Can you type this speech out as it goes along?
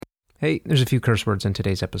Hey, there's a few curse words in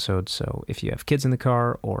today's episode, so if you have kids in the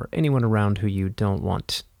car or anyone around who you don't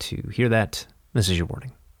want to hear that, this is your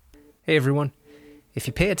warning. Hey everyone. If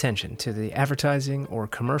you pay attention to the advertising or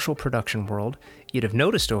commercial production world, you'd have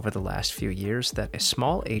noticed over the last few years that a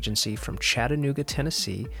small agency from Chattanooga,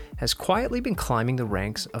 Tennessee, has quietly been climbing the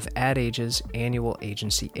ranks of Ad Age's annual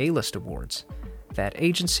Agency A-List Awards. That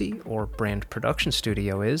agency, or brand production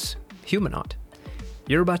studio, is Humanaut.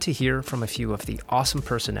 You're about to hear from a few of the awesome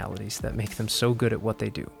personalities that make them so good at what they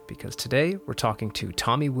do, because today we're talking to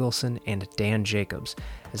Tommy Wilson and Dan Jacobs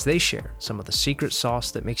as they share some of the secret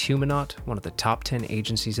sauce that makes Humanaut one of the top 10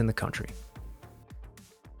 agencies in the country.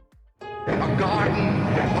 A garden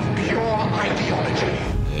of pure ideology.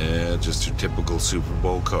 Yeah, just your typical Super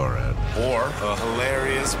Bowl car ad. Or a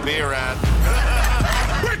hilarious beer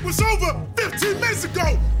ad. Break was over 15 minutes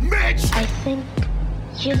ago, Mitch! I think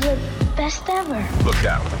you're the best ever. Look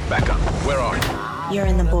out. Back up. Where are you? You're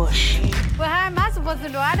in the bush. Well, how am I supposed to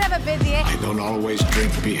do? I've never been there. I don't always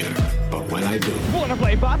drink beer, but when I do... Wanna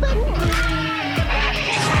play Bob? I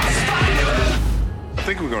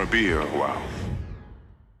think we're going to be here a while.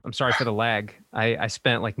 I'm sorry for the lag. I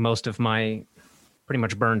spent pretty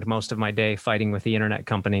much burned most of my day fighting with the internet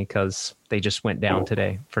company because they just went down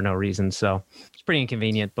today for no reason. So it's pretty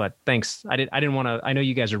inconvenient, but thanks. I didn't want to, I know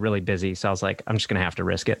you guys are really busy. So I was like, I'm just going to have to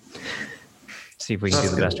risk it. See if we can do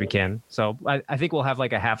the best we can. So I think we'll have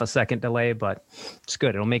like a half a second delay, but it's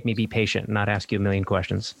good. It'll make me be patient and not ask you a million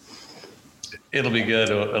questions. It'll be good.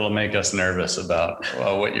 It'll make us nervous about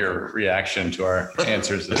what your reaction to our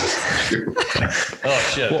answers is.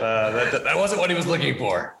 Oh shit! That wasn't what he was looking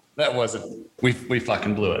for. That wasn't. We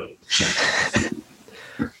fucking blew it.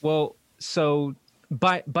 Well, so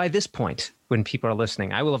by this point, when people are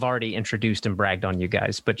listening, I will have already introduced and bragged on you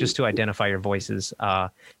guys. But just to identify your voices,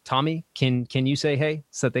 Tommy, can you say hey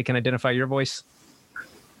so that they can identify your voice?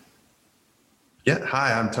 Yeah.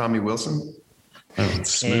 Hi, I'm Tommy Wilson. Oh,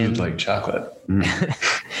 it's smooth like chocolate.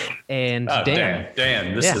 And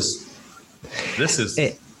Dan. This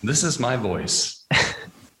is my voice.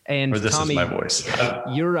 And or this Tommy, is my voice.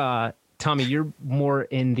 Tommy, you're more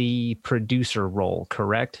in the producer role,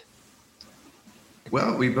 correct?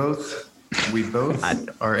 Well, we both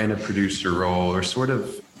are in a producer role, or sort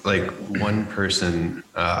of like one person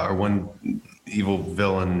or one evil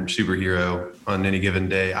villain superhero on any given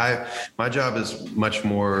day. My job is much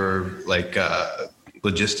more like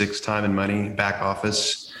logistics, time and money, back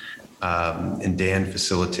office. And Dan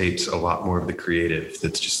facilitates a lot more of the creative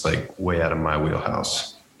that's just like way out of my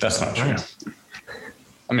wheelhouse. That's not true.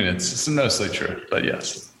 I mean, it's mostly true, but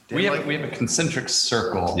yes. We have a concentric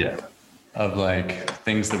circle of like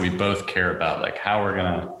things that we both care about, like how we're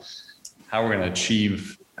gonna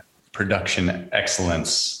achieve production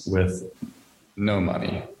excellence with no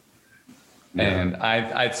money. And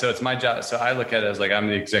so it's my job. So I look at it as like, I'm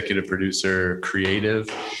the executive producer, creative.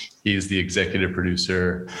 He's the executive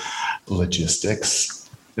producer, logistics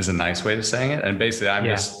is a nice way to saying it. And basically I'm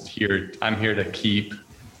here to keep,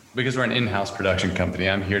 because we're an in-house production company,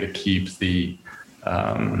 I'm here to keep the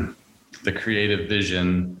creative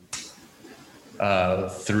vision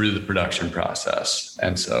through the production process.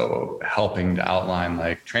 And so helping to outline,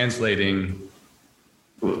 like translating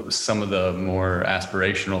some of the more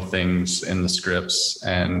aspirational things in the scripts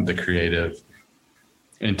and the creative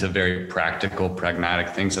into very practical, pragmatic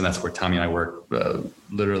things. And that's where Tommy and I work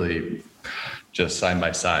literally just side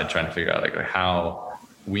by side, trying to figure out like how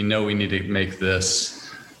we know we need to make this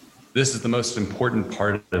is the most important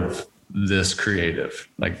part of this creative.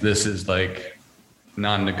 Like this is like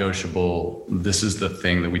non-negotiable. This is the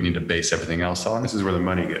thing that we need to base everything else on. This is where the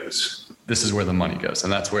money goes.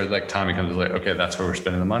 And that's where like Tommy comes like, okay, that's where we're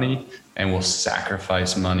spending the money, and we'll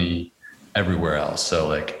sacrifice money everywhere else. So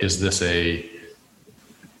like, is this a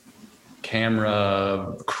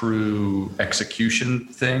camera crew execution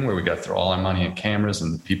thing where we got to throw all our money in cameras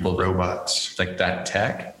and people, robots, like that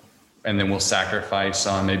tech? And then we'll sacrifice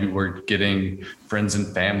on, maybe we're getting friends and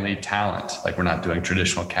family talent. Like we're not doing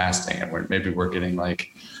traditional casting, and maywe're getting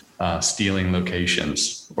like stealing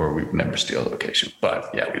locations, or we would never steal a location, but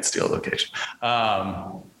yeah, we'd steal a location.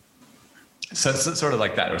 So it's sort of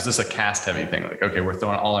like that. Or is this a cast heavy thing? Like, okay, we're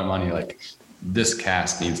throwing all our money, like this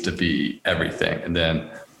cast needs to be everything. And then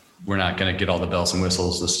we're not going to get all the bells and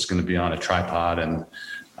whistles. This is going to be on a tripod, and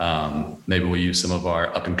maybe we'll use some of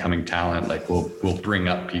our up and coming talent. Like we'll bring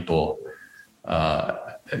up people,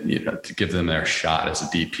 to give them their shot as a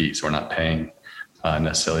DP. So we're not paying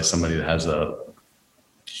necessarily somebody that has a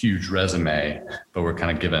huge resume, but we're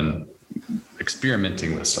kind of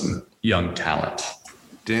experimenting with some young talent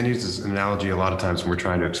Dan uses an analogy a lot of times when we're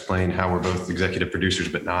trying to explain how we're both executive producers,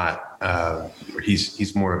 but not.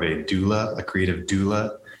 He's more of a doula, a creative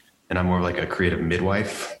doula, and I'm more like a creative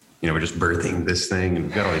midwife. We're just birthing this thing, and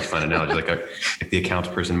we've got all these fun analogies. Like the accounts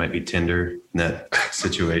person might be Tinder in that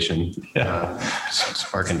situation.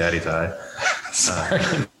 Sparking Daddy's eye.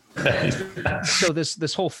 So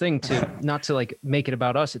this whole thing, to not to like make it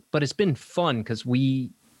about us, but it's been fun because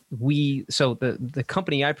so the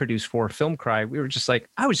company I produce for, Film Cry, we were just like,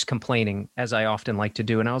 I was just complaining, as I often like to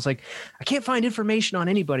do. And I was like, I can't find information on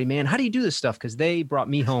anybody, man. How do you do this stuff? Because they brought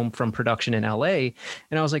me home from production in LA.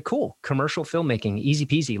 And I was like, cool, commercial filmmaking, easy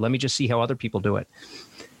peasy. Let me just see how other people do it.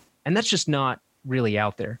 And that's just not really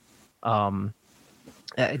out there.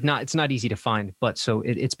 It's not easy to find, but so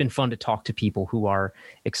it's been fun to talk to people who are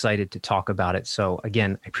excited to talk about it. So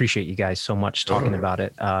again, I appreciate you guys so much talking about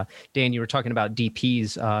it. Dan, you were talking about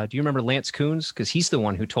DPs. Do you remember Lance Coons? Because he's the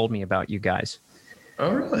one who told me about you guys.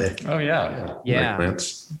 Oh, really? Oh, yeah. Yeah. Like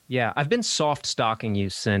Lance. Yeah. I've been soft stalking you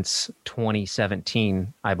since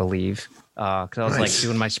 2017, I believe. Because I was like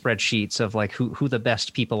doing my spreadsheets of like who the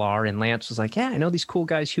best people are. And Lance was like, yeah, I know these cool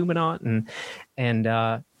guys, Humanot.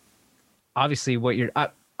 And obviously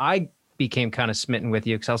I became kind of smitten with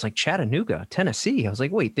you because I was like, Chattanooga, Tennessee. I was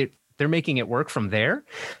like, wait, they're making it work from there?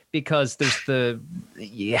 Because there's the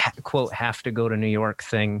quote, have to go to New York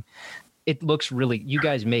thing. It looks really, you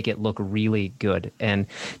guys make it look really good. And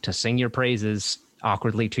to sing your praises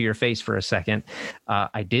awkwardly to your face for a second,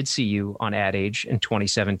 I did see you on Ad Age in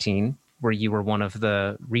 2017, where you were one of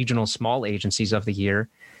the regional small agencies of the year.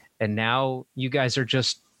 And now you guys are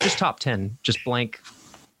just top 10, just blank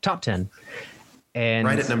top 10. And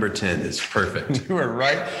right at number 10 is perfect.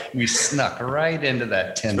 We snuck right into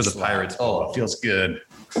that 10 for the Pirates. Oh, it feels good.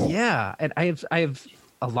 Yeah. And I have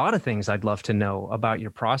a lot of things I'd love to know about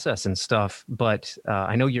your process and stuff, but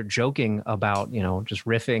I know you're joking about, just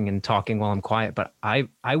riffing and talking while I'm quiet, but I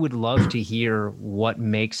would love to hear what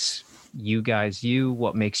makes you guys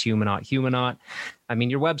what makes Humanot. I mean,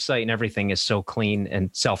 your website and everything is so clean and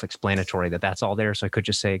self-explanatory that's all there. So I could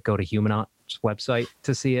just say, go to Humanot's website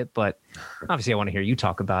to see it. But obviously I want to hear you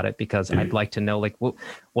talk about it because I'd like to know like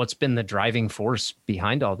what's been the driving force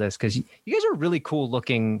behind all this. Cause you guys are really cool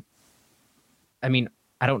looking. I mean,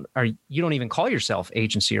 you don't even call yourself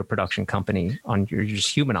agency or production company you're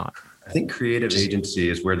just Humanot. I think creative agency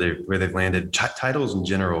is where they've landed. Titles in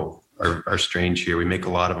general are strange here. We make a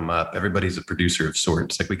lot of them up. Everybody's a producer of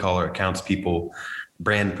sorts. Like we call our accounts people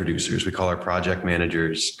brand producers. We call our project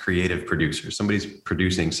managers creative producers. Somebody's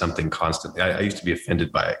producing something constantly. I used to be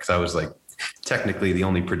offended by it because I was like technically the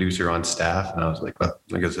only producer on staff. And I was like, well,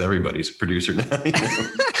 I guess everybody's a producer now.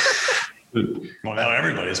 Well, now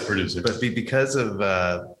everybody's a producer. But because of,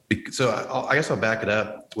 I guess I'll back it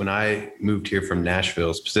up. When I moved here from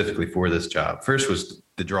Nashville specifically for this job, first was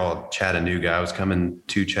the draw of Chattanooga. I was coming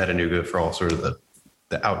to Chattanooga for all sort of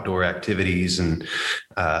the outdoor activities and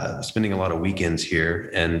spending a lot of weekends here.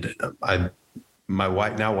 And my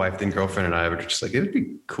wife, then girlfriend, and I were just like, it would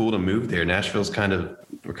be cool to move there. Nashville's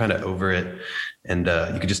we're kind of over it. And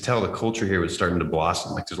you could just tell the culture here was starting to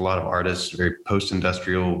blossom. Like there's a lot of artists, very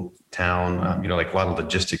post-industrial town, like a lot of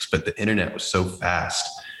logistics, but the internet was so fast.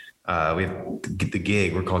 We have the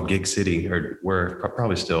Gig, we're called Gig City, or we're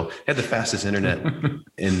probably still had the fastest internet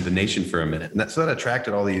in the nation for a minute. And so that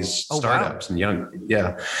attracted all these startups and young.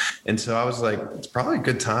 Yeah. And so I was like, it's probably a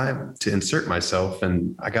good time to insert myself.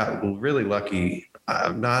 And I got really lucky. I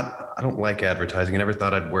don't like advertising. I never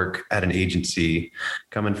thought I'd work at an agency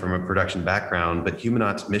coming from a production background, but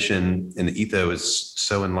Humanot's mission and the ethos is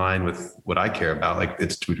so in line with what I care about. Like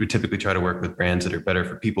we typically try to work with brands that are better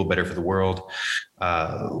for people, better for the world.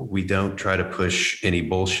 We don't try to push any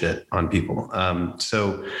bullshit on people.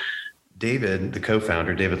 So David, the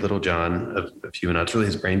co-founder, David Littlejohn of Humanot, it's really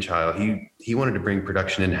his brainchild. He wanted to bring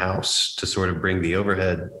production in-house to sort of bring the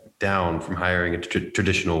overhead down from hiring a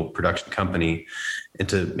traditional production company and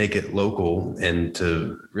to make it local and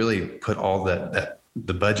to really put all the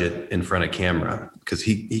budget in front of camera, because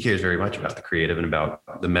he cares very much about the creative and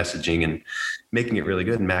about the messaging and making it really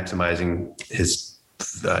good and maximizing his,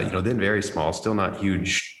 then very small, still not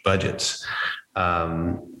huge budgets.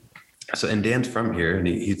 And Dan's from here, and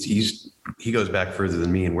he goes back further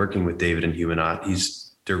than me in working with David and Humanot.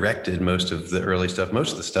 He's directed most of the early stuff.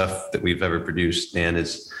 Most of the stuff that we've ever produced, Dan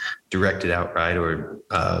is directed outright or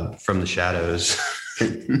from the shadows.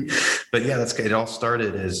 But yeah, it all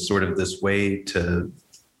started as sort of this way to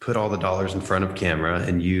put all the dollars in front of camera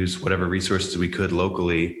and use whatever resources we could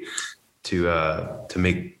locally to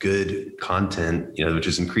make good content, which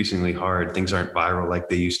is increasingly hard. Things aren't viral like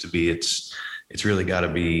they used to be. It's really got to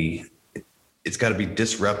be it's got to be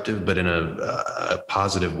disruptive, but in a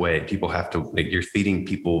positive way. People have to, like, you're feeding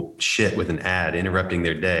people shit with an ad, interrupting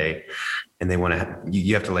their day. And they want to,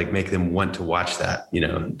 you have to like make them want to watch that, you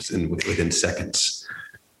know, within seconds.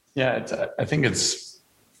 Yeah. I think it's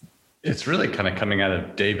really kind of coming out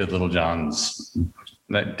of David Littlejohn's,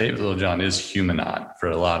 that David Littlejohn is Humanot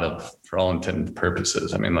for all intended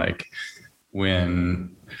purposes. I mean, like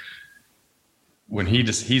when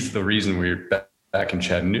he's the reason we're back in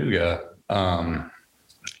Chattanooga.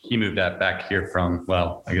 He moved that back here from,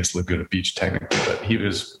 well, I guess Laguna Beach technically, but he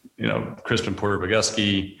was, you know, Crispin Porter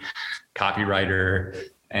Bogusky, copywriter,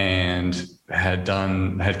 and had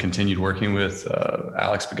continued working with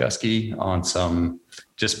Alex Bogusky on some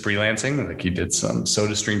just freelancing. Like he did some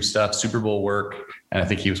SodaStream stuff, Super Bowl work. And I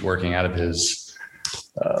think he was working out of his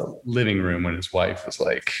living room when his wife was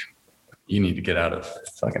like, you need to get out of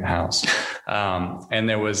the fucking house. And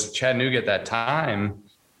there was Chattanooga at that time.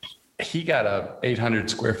 He got a 800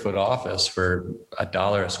 square foot office for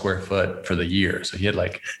 $1 a square foot for the year. So he had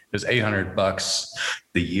like, it was $800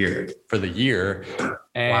 the year for the year.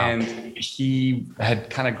 And Wow. He had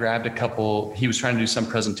kind of grabbed he was trying to do some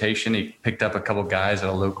presentation. He picked up a couple guys at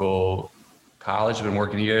a local college who've been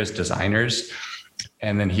working here as designers.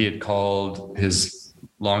 And then he had called his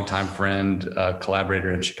longtime friend,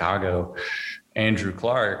 collaborator in Chicago, Andrew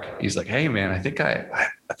Clark. He's like, hey man, I think I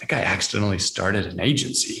accidentally started an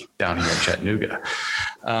agency down here in Chattanooga.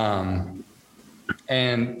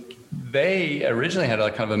 And they originally had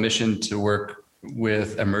like kind of a mission to work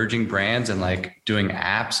with emerging brands and like doing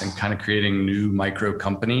apps and kind of creating new micro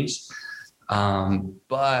companies.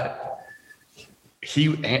 But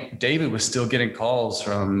David was still getting calls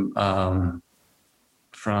from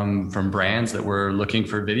brands that were looking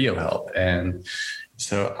for video help. And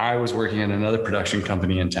so I was working in another production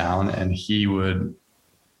company in town, and he would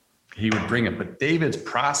bring it. But David's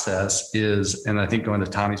process is, and I think going to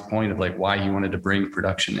Tommy's point of like why he wanted to bring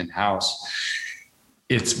production in-house,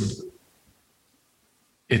 it's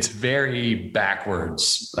very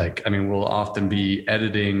backwards. Like, I mean, we'll often be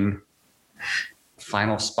editing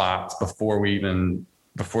final spots before even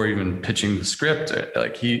pitching the script.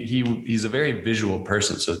 Like he's a very visual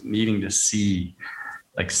person. So needing to see,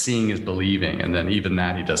 like seeing is believing. And then even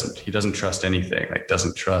that he doesn't trust anything, like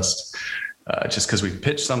doesn't trust, just because we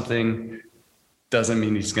pitch something doesn't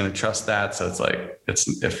mean he's going to trust that. So it's like,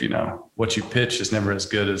 if you know, what you pitch is never as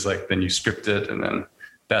good as like, then you script it. And then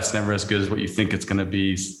that's never as good as what you think it's going to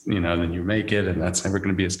be, you know, then you make it, and that's never going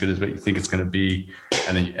to be as good as what you think it's going to be.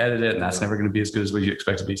 And then you edit it, and that's never going to be as good as what you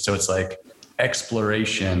expect to be. So it's like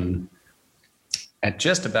exploration at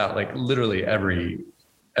just about like literally every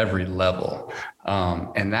level.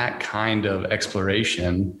 And that kind of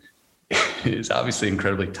exploration is obviously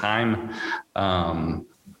incredibly time.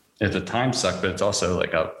 It's a time suck, but it's also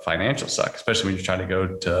like a financial suck, especially when you're trying to go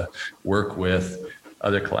to work with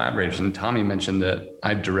other collaborators. And Tommy mentioned that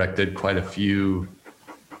I directed quite a few.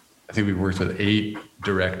 I think we worked with 8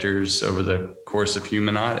 directors over the course of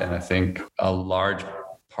Humanot. And I think a large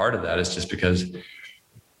part of that is just because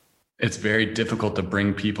it's very difficult to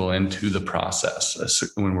bring people into the process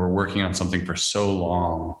when we're working on something for so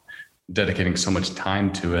long, dedicating so much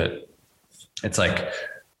time to it. It's like,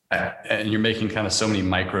 and you're making kind of so many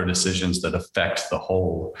micro decisions that affect the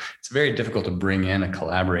whole. It's very difficult to bring in a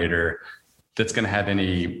collaborator that's going to have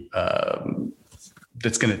any,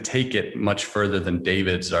 that's going to take it much further than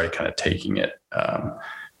David's already kind of taking it.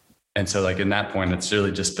 And so like in that point, it's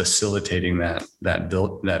really just facilitating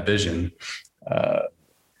that vision.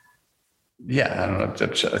 Yeah, I don't know.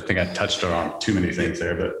 I think I touched on too many things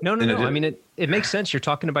there, but no. I mean, it makes sense. You're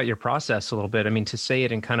talking about your process a little bit. I mean, to say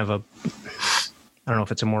it in kind of a, I don't know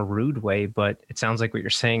if it's a more rude way, but it sounds like what you're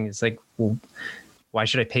saying is like, well, why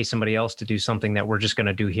should I pay somebody else to do something that we're just going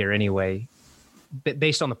to do here anyway,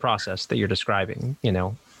 based on the process that you're describing, you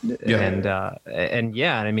know? Yeah. And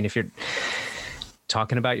yeah, I mean, if you're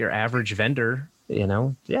talking about your average vendor, you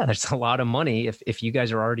know, yeah, there's a lot of money. If you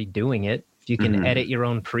guys are already doing it, if you can edit your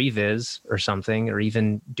own previs or something, or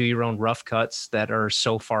even do your own rough cuts that are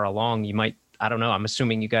so far along, you might, I don't know. I'm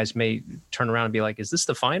assuming you guys may turn around and be like, is this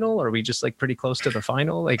the final? Or are we just like pretty close to the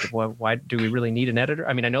final? Like, why do we really need an editor?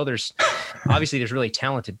 I mean, I know there's really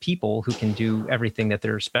talented people who can do everything that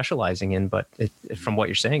they're specializing in, but from what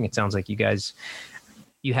you're saying, it sounds like you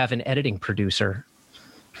have an editing producer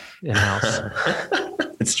in-house.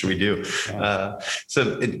 It's true, we do.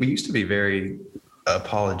 We used to be very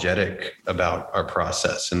apologetic about our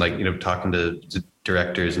process and like, you know, talking to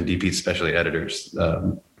directors and DPs, especially editors.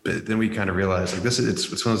 But then we kind of realized like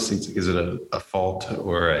it's one of those things. Is it a fault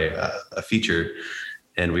or a feature?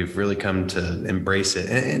 And we've really come to embrace it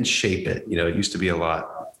and shape it. You know, it used to be a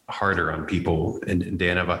lot harder on people. And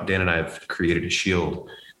Dan and I have created a shield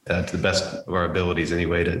to the best of our abilities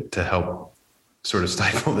anyway to help sort of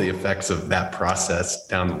stifle the effects of that process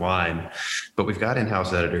down the line. But we've got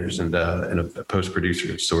in-house editors and a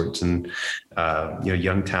post-producer of sorts, and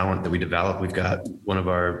young talent that we develop. We've got one of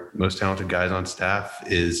our most talented guys on staff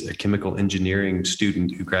is a chemical engineering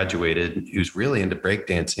student who graduated, who's really into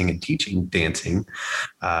breakdancing and teaching dancing.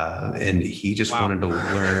 And he just wanted to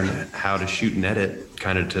learn how to shoot and edit,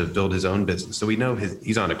 kind of to build his own business. So we know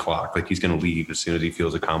he's on a clock, like he's going to leave as soon as he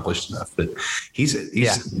feels accomplished enough. But he's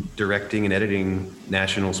directing and editing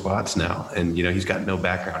national spots now, and he's got no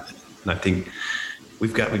background in it. And I think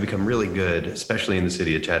we've become really good, especially in the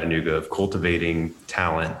city of Chattanooga, of cultivating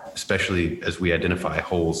talent, especially as we identify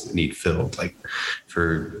holes that need filled, like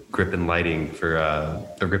for grip and lighting, for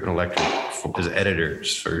grip and electric, as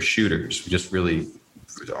editors, for shooters. We just really,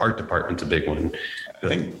 the art department's a big one. I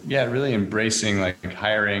think, really embracing like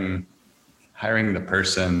hiring the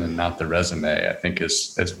person and not the resume, I think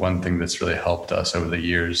is one thing that's really helped us over the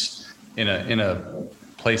years in a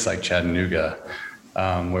place like Chattanooga,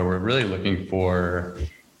 where we're really looking for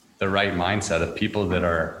the right mindset of people that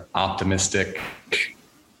are optimistic,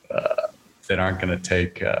 that aren't going to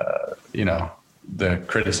take, the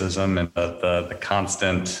criticism and the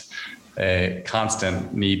constant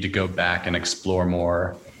need to go back and explore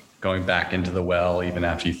more, going back into the well, even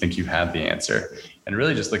after you think you have the answer, and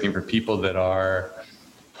really just looking for people that are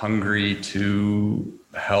hungry to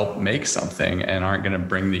help make something and aren't going to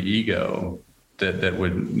bring the ego that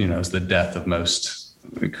would, is the death of most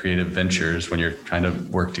creative ventures when you're trying to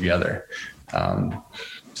work together.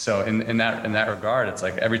 So in that regard, it's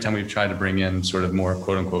like every time we've tried to bring in sort of more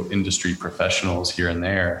quote unquote industry professionals here and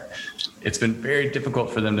there, it's been very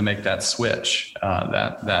difficult for them to make that switch,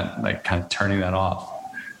 that like kind of turning that off,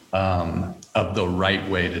 of the right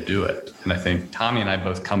way to do it. And I think Tommy and I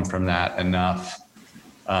both come from that enough,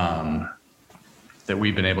 that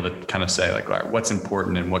we've been able to kind of say like, all right, what's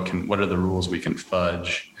important and what are the rules we can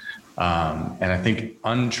fudge. And I think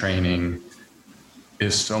untraining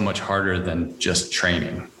is so much harder than just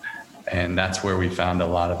training. And that's where we found a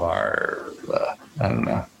lot of our, I don't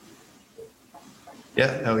know.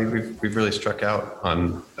 Yeah, no, we've really struck out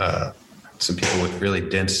on some people with really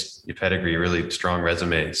dense pedigree, really strong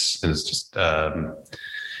resumes. And it's just,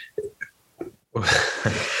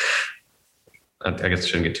 I guess I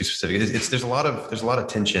shouldn't get too specific. There's a lot of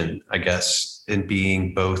tension, I guess, in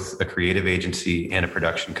being both a creative agency and a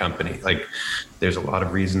production company. Like there's a lot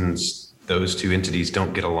of reasons those two entities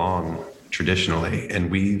don't get along traditionally. And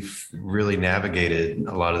we've really navigated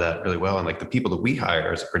a lot of that really well. And like the people that we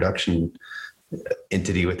hire as a production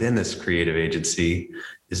entity within this creative agency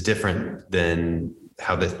is different than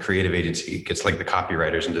how the creative agency gets, like the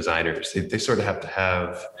copywriters and designers. They sort of have to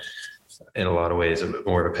have, in a lot of ways,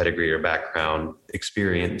 more of a pedigree or background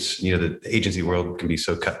experience. The agency world can be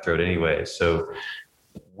so cutthroat anyway. So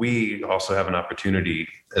we also have an opportunity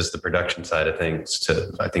as the production side of things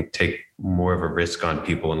to, I think, take more of a risk on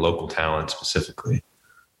people and local talent specifically.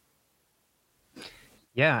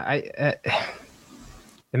 Yeah, it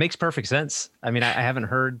makes perfect sense. I mean, I haven't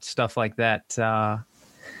heard stuff like that.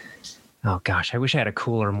 Oh gosh, I wish I had a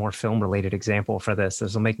cooler, more film-related example for this.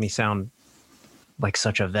 This will make me sound like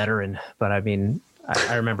such a veteran, but I mean,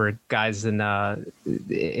 I remember guys in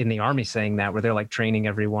the Army saying that, where they're like training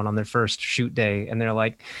everyone on their first shoot day, and they're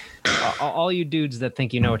like, all you dudes that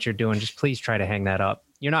think you know what you're doing, just please try to hang that up.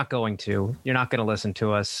 You're not going to listen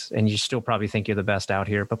to us, and you still probably think you're the best out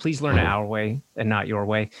here, but please learn our way and not your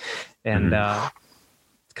way. And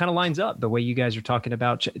it kind of lines up the way you guys are talking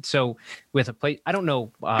about. So with a place, I don't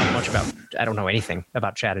know anything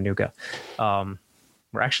about Chattanooga.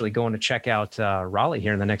 We're actually going to check out Raleigh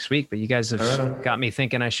here in the next week, but you guys have got me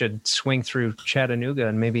thinking I should swing through Chattanooga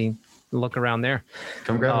and maybe look around there.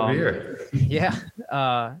 Come grab a beer. Yeah.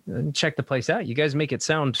 Check the place out. You guys make it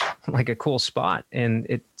sound like a cool spot, and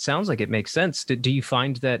it sounds like it makes sense. Do you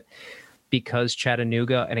find that because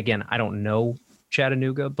Chattanooga, and again, I don't know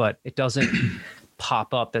Chattanooga, but it doesn't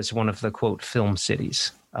pop up as one of the quote film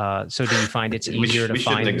cities. So do you find it's easier to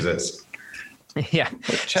find? We shouldn't exist. Yeah.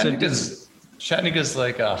 Chattanooga's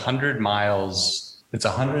like 100 miles. It's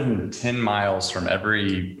 110 miles from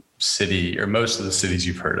every city, or most of the cities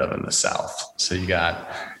you've heard of in the South. So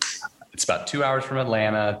it's about 2 hours from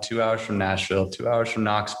Atlanta, 2 hours from Nashville, 2 hours from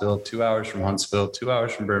Knoxville, 2 hours from Huntsville, 2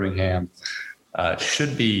 hours from Birmingham.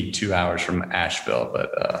 Should be 2 hours from Asheville,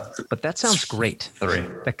 but that sounds great. 3.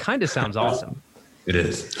 That kind of sounds awesome. It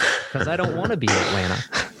is. Because I don't want to be in Atlanta.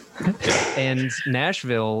 And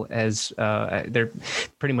Nashville, as they're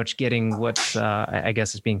pretty much getting what I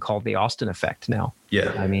guess is being called the Austin effect now.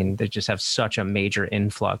 Yeah. I mean, they just have such a major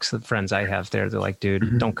influx. The friends I have there, they're like,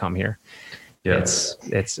 dude, don't come here. Yeah.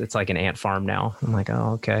 It's like an ant farm now. I'm like,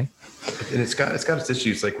 oh, okay. And it's got its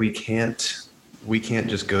issues. Like we can't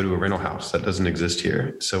just go to a rental house. That doesn't exist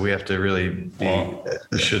here. So we have to really be. Well,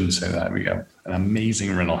 I shouldn't say that. We got an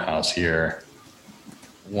amazing rental house here.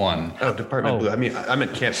 Department Blue. I mean, I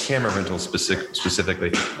meant camera rentals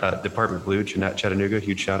specifically. Department Blue, Chattanooga.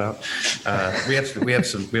 Huge shout out. We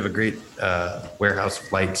have a great warehouse of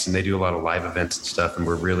lights, and they do a lot of live events and stuff. And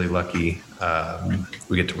we're really lucky.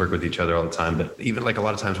 We get to work with each other all the time. But even like a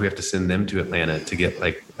lot of times, we have to send them to Atlanta to get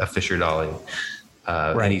like a Fisher Dolly.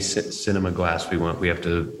 Any cinema glass we want, we have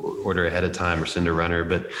to order ahead of time or send a runner.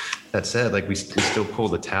 But that said, like we still pull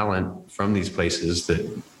the talent from these places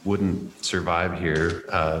that wouldn't survive here.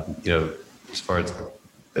 As far as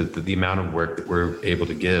the amount of work that we're able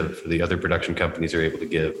to give, the other production companies are able to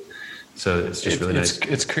give. So it's just really nice.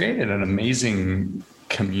 It's created an amazing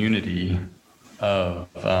community of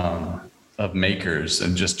makers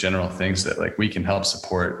and just general things that like we can help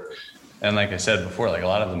support. And like I said before, like a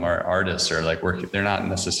lot of them are artists or like working, they're not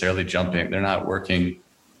necessarily they're not working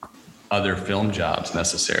other film jobs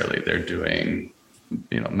necessarily. They're doing,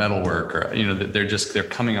 metal work or, they're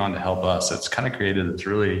coming on to help us. It's kind of created this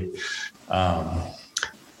really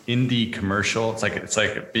indie commercial. It's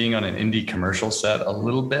like being on an indie commercial set a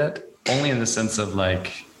little bit, only in the sense of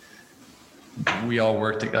like, we all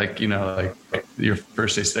work like your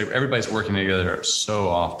first day, everybody's working together so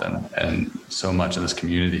often and so much in this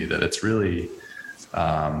community that it's really,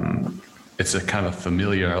 it's a kind of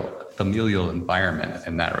familial environment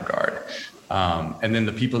in that regard. And then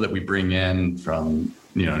the people that we bring in from,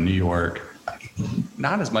 New York,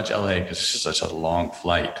 not as much LA because it's such a long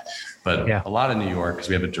flight, but a lot of New York because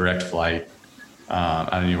we have a direct flight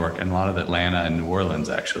out of New York, and a lot of Atlanta and New Orleans,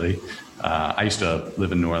 actually. I used to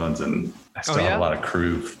live in New Orleans, and I still have a lot of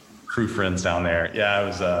crew friends down there. Yeah, I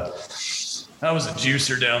was a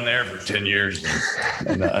juicer down there for 10 years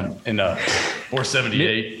in a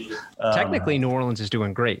 478. Technically, New Orleans is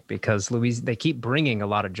doing great because they keep bringing a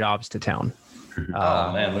lot of jobs to town.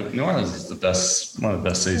 Oh man, New Orleans is one of the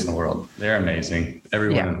best cities in the world. They're amazing.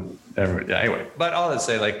 Anyway, but all that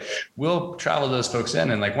say, like, we'll travel those folks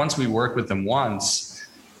in, and like once we work with them once,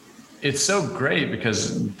 it's so great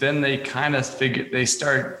because then they kind of they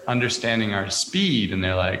start understanding our speed, and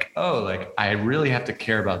they're like, oh, like I really have to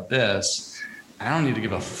care about this. I don't need to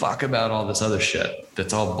give a fuck about all this other shit.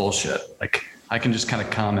 That's all bullshit. Like I can just kind of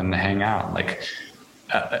come and hang out, like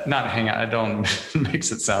not hang out. I don't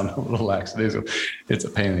makes it sound a little lackadaisical. It's a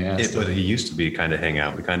pain in the ass. But it used to be kind of hang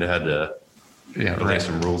out. We kind of had to lay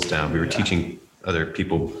some rules down. We were teaching other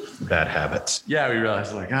people bad habits. Yeah, we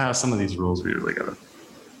realized like, some of these rules we really gotta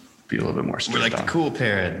be a little bit more strict. We're like the cool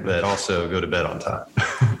parent, but also go to bed on time.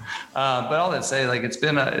 But all that say, like it's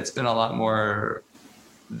been a lot more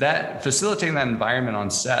that facilitating that environment on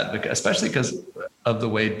set, especially because of the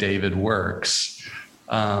way David works,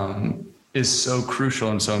 is so crucial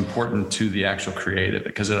and so important to the actual creative,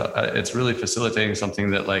 because it's really facilitating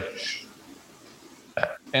something that like.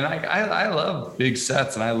 And I love big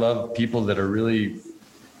sets, and I love people that are really.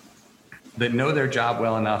 That know their job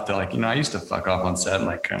well enough to like, I used to fuck off on set and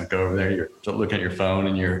like kind of go over there, you're looking at your phone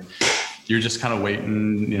and you're just kind of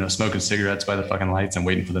waiting, smoking cigarettes by the fucking lights and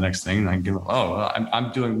waiting for the next thing. And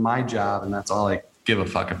I'm doing my job, and that's all I give a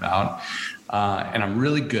fuck about. And I'm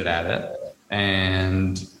really good at it,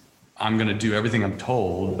 and I'm going to do everything I'm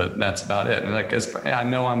told, but that's about it. And like, I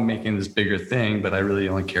know I'm making this bigger thing, but I really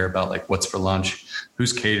only care about like what's for lunch,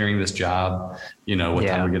 who's catering this job, what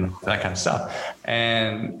time we're getting, that kind of stuff.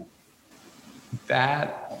 And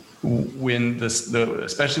that when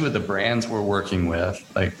especially with the brands we're working with,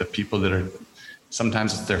 like the people that are,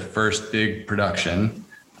 sometimes it's their first big production,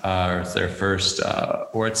 or it's their first,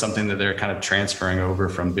 or it's something that they're kind of transferring over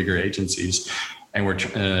from bigger agencies, and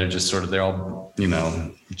they're just sort of, they're all,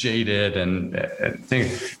 jaded and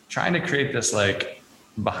trying to create this like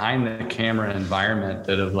behind the camera environment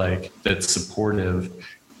that's supportive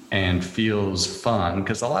and feels fun.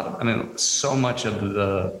 Cause so much of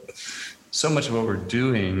what we're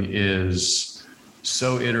doing is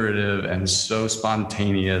so iterative and so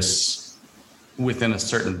spontaneous within a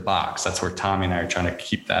certain box. That's where Tommy and I are trying to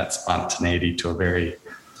keep that spontaneity to a very,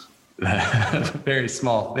 very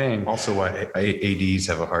small thing. Also why ADs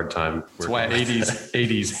have a hard time. That's why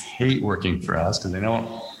ADs hate working for us, because they don't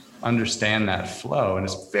understand that flow, and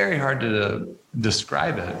it's very hard to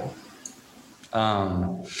describe it.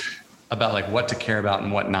 about like what to care about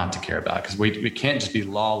and what not to care about. Cause we can't just be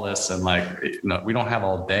lawless and like, we don't have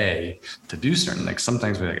all day to do certain things.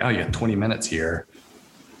 Sometimes we're like, oh, you got 20 minutes here,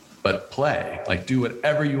 but play, like do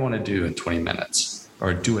whatever you want to do in 20 minutes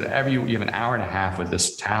or do whatever you have an hour and a half with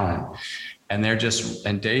this talent. And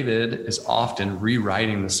and David is often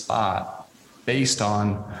rewriting the spot based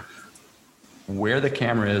on where the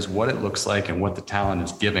camera is, what it looks like, and what the talent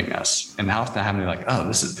is giving us. And often having like, oh,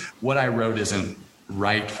 this is what I wrote isn't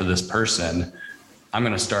right for this person. I'm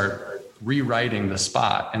going to start rewriting the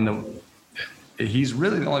spot. And he's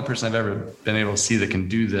really the only person I've ever been able to see that can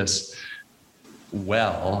do this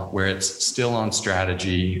well, where it's still on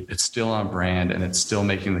strategy, it's still on brand, and it's still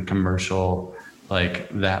making the commercial like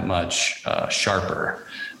that much sharper.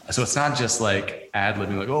 So it's not just like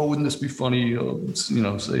ad-libbing, like, oh, wouldn't this be funny?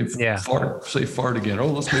 Say fart again. Oh,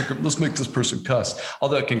 let's make this person cuss.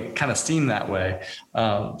 Although it can kind of seem that way.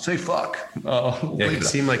 Say fuck. It can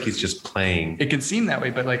seem like he's just playing. It can seem that way,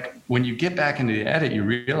 but like when you get back into the edit, you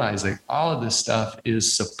realize like all of this stuff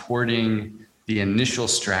is supporting the initial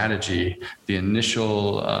strategy, the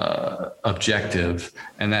initial objective,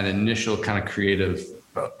 and that initial kind of creative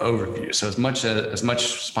overview. So as much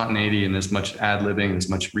spontaneity and as much ad-libbing, as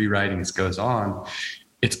much rewriting as goes on,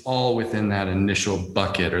 it's all within that initial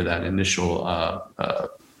bucket or that initial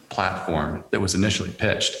platform that was initially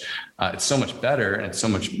pitched. It's so much better and it's so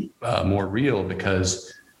much more real,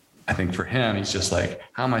 because I think for him, he's just like,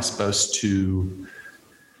 how am I supposed to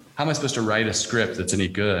write a script that's any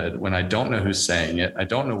good when I don't know who's saying it? I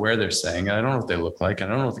don't know where they're saying it. I don't know what they look like. I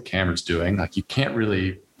don't know what the camera's doing. Like you can't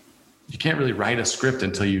really write a script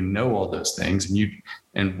until you know all those things.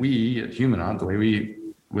 And we at Humanon, the way we,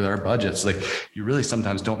 with our budgets, like you really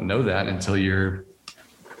sometimes don't know that until you're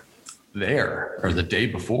there or the day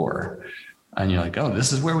before. And you're like, oh,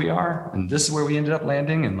 this is where we are. And this is where we ended up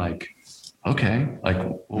landing. And like, okay, like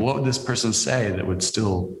what would this person say that would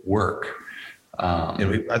still work?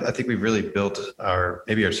 And I think we've really built our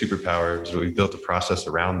superpowers. We've built a process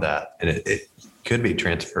around that, and it could be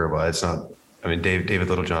transferable. It's not, I mean, David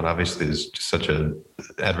Littlejohn obviously is just such an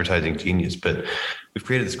advertising genius, but we've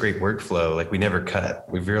created this great workflow. Like we never cut.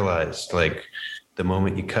 We've realized like the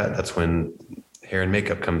moment you cut, that's when hair and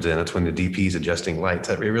makeup comes in. That's when the DP is adjusting lights.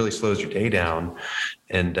 That really slows your day down.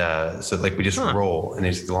 And so like we just roll, and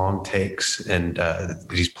there's long takes, and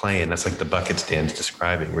he's playing. That's like the bucket Dan's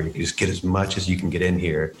describing, where you can just get as much as you can get in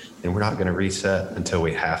here, and we're not going to reset until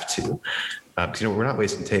we have to. We're not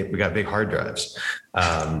wasting tape. We got big hard drives,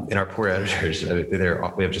 and our poor editors.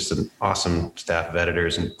 We have just an awesome staff of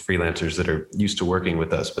editors and freelancers that are used to working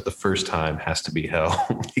with us. But the first time has to be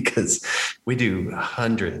hell, because we do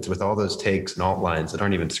hundreds with all those takes and alt lines that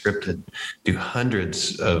aren't even scripted. Do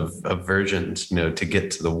hundreds of versions, to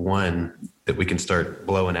get to the one that we can start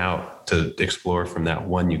blowing out to explore from that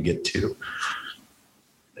one you get to.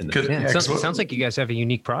 It sounds like you guys have a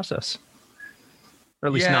unique process. Or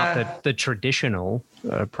at least not the traditional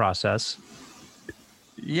process.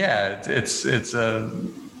 Yeah, it's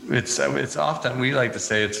often, we like to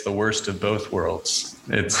say it's the worst of both worlds.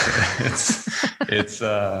 It's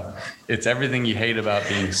everything you hate about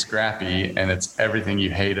being scrappy, and it's everything you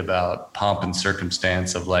hate about pomp and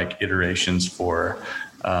circumstance of like iterations for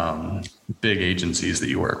big agencies that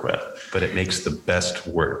you work with. But it makes the best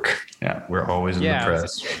work. Yeah, we're always in the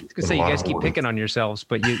press. I was gonna say, you guys keep picking on yourselves,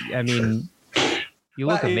 but you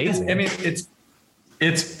look amazing. It's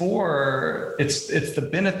the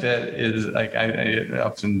benefit is like we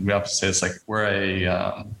often say it's like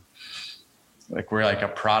we're like a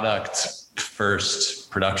product first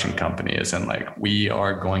production company, is in like we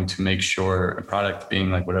are going to make sure a product being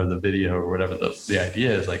like whatever the video or whatever the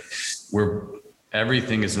idea is, like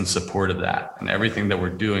everything is in support of that, and everything that we're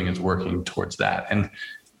doing is working towards that. And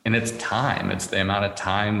it's time. It's the amount of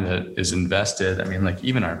time that is invested. I mean, like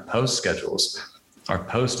even our post schedules. Our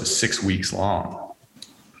post is 6 weeks long,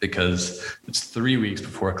 because it's 3 weeks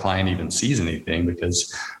before a client even sees anything,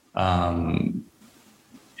 because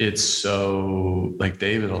it's so like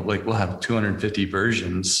we'll have 250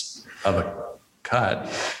 versions of a cut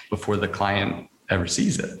before the client ever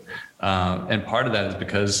sees it. And part of that is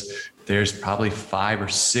because there's probably 5 or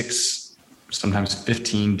 6, sometimes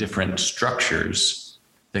 15 different structures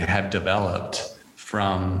that have developed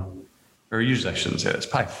or usually I shouldn't say this,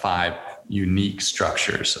 probably 5 unique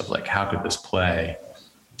structures of like, how could this play?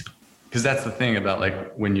 Because that's the thing about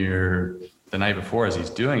like when you're the night before as he's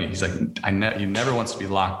doing it, he's like, he never wants to be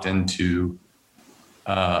locked into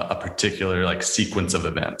a particular like sequence of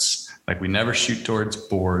events. Like we never shoot towards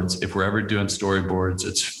boards. If we're ever doing storyboards,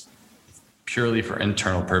 it's purely for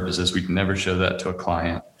internal purposes. We'd never show that to a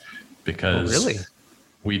client, because really?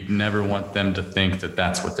 we never want them to think that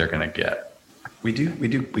that's what they're going to get. We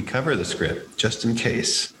cover the script just in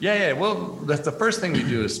case. Yeah. Well, that's the first thing we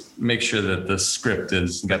do is make sure that the script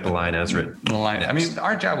is got the line as written. The line. I mean,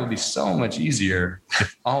 our job would be so much easier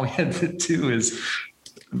if all we had to do is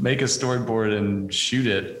make a storyboard and shoot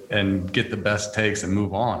it and get the best takes and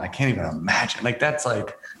move on. I can't even imagine. Like that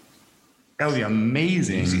would be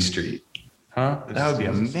amazing. Easy street. Huh? That would be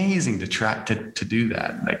amazing to try to do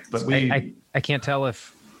that. Like, but I can't tell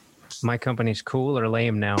if my company's cool or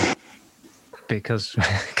lame now. Because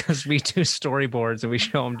we do storyboards and we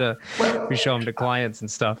show them to clients and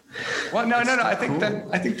stuff. Well, no. I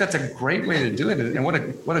think that's a great way to do it, and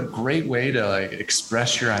what a great way to like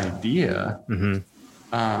express your idea.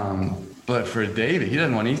 Mm-hmm. But for David, he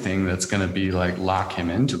doesn't want anything that's going to be like lock him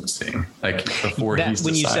into a scene. Like before he's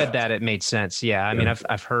when decided. You said that, it made sense. Yeah, I mean,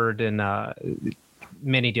 I've heard in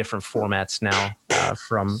many different formats now,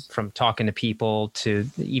 from talking to people to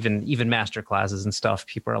even master classes and stuff.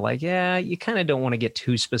 People are like, yeah, you kind of don't want to get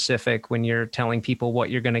too specific when you're telling people what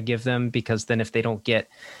you're going to give them, because then if they don't get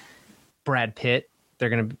Brad Pitt, they're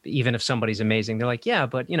going to, even if somebody's amazing, they're like, yeah,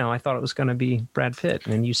 but I thought it was going to be Brad Pitt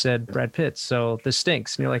and you said Brad Pitt, so this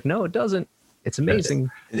stinks. And you're like, no, it doesn't. It's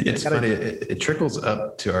amazing. It's funny. It trickles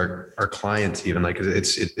up to our clients even. Like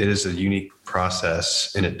it is a unique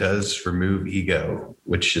process, and it does remove ego,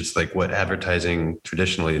 which is like what advertising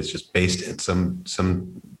traditionally is just based in.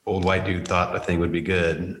 Some old white dude thought a thing would be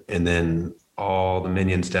good, and then all the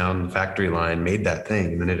minions down the factory line made that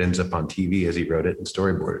thing, and then it ends up on TV as he wrote it and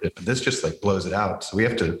storyboarded it. But this just like blows it out. So we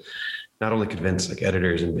have to not only convince like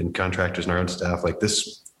editors and contractors and our own staff, like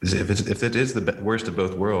this. If it is the worst of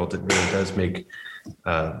both worlds, it really does make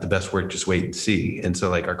the best work just wait and see. And so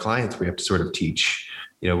like our clients, we have to sort of teach,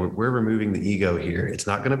 we're removing the ego here. It's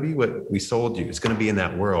not going to be what we sold you. It's going to be in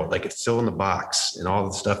that world. Like it's still in the box and all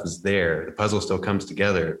the stuff is there. The puzzle still comes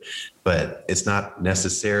together, but it's not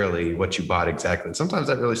necessarily what you bought exactly. And sometimes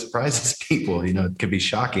that really surprises people. It can be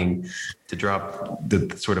shocking to drop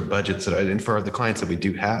the sort of budgets and for the clients that we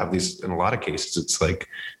do have these, in a lot of cases, it's like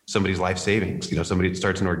somebody's life savings. Somebody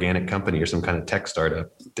starts an organic company or some kind of tech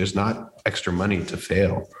startup. There's not extra money to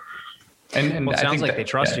fail. And it sounds like they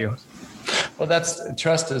trust you. Well,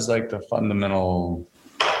 trust is like the fundamental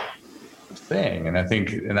thing. And I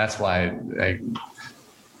think that's why I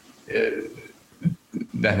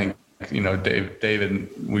think, David,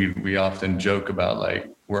 we often joke about like,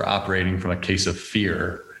 we're operating from a case of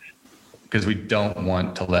fear because we don't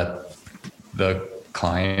want to let the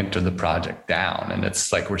client or the project down. And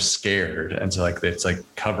it's like, we're scared. And so like, it's like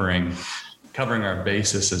covering our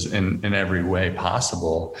bases in every way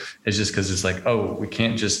possible. It's just because it's like, oh, we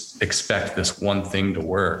can't just expect this one thing to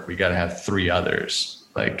work. We got to have three others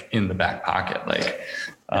like in the back pocket. Like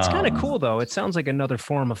it's kind of cool though. It sounds like another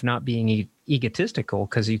form of not being egotistical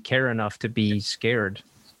because you care enough to be scared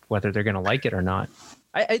whether they're going to like it or not.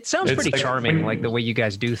 It sounds pretty charming, like the way you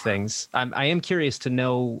guys do things. I am curious to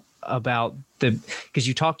know about because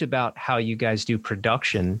you talked about how you guys do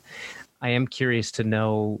production. I am curious to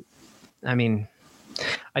know, I mean,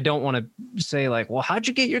 I don't want to say like, well, how'd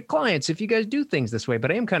you get your clients if you guys do things this way?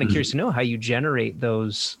 But I am kind of curious to know how you generate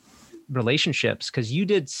those relationships. Because you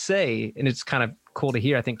did say, and it's kind of cool to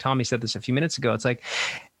hear, I think Tommy said this a few minutes ago, it's like,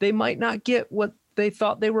 they might not get what they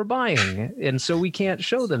thought they were buying. And so we can't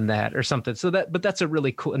show them that or something. So but that's a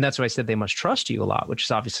really cool, and that's why I said they must trust you a lot, which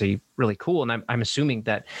is obviously really cool. And I'm assuming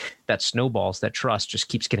that snowballs, that trust just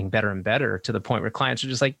keeps getting better and better to the point where clients are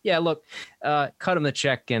just like, yeah, look, cut them the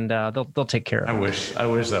check and they'll take care of it. I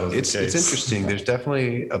wish that was the case. It's interesting. There's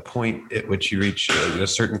definitely a point at which you reach a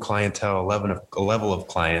certain clientele, a level of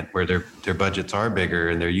client where their budgets are bigger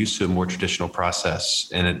and they're used to a more traditional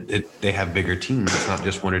process, and they have bigger teams. It's not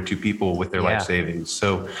just one or two people with their life savings.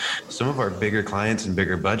 So some of our bigger clients and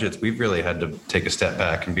bigger budgets, we've really had to take a step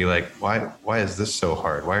back and be like, why is this so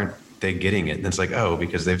hard? Why aren't they getting it? And it's like, oh,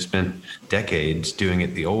 because they've spent decades doing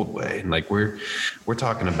it the old way. And like we're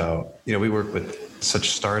talking about, we work with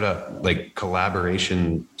such startup, like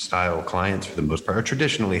collaboration style clients for the most part, or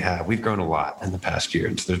traditionally have. We've grown a lot in the past year.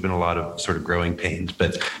 And so there's been a lot of sort of growing pains.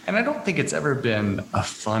 And I don't think it's ever been a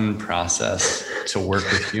fun process to work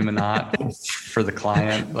with Humanot for the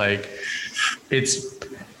client. Like it's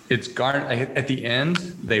at the end,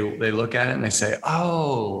 they look at it and they say,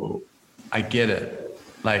 oh, I get it.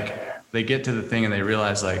 Like they get to the thing and they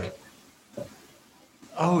realize like,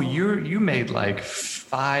 oh, you made like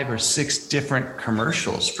 5 or 6 different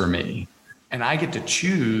commercials for me, and I get to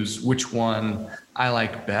choose which one I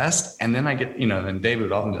like best. And then I get, then David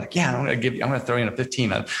would often be like, yeah, I'm going to throw in a 15.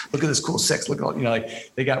 Look at this cool 6. Look at all,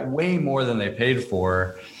 like they got way more than they paid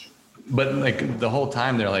for but like the whole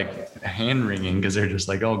time they're like hand wringing because they're just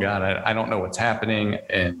like, oh God, I don't know what's happening.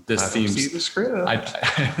 And this seems, see the script.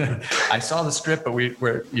 I saw the script, but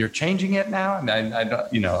you're changing it now. And I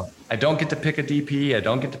don't, I don't get to pick a DP. I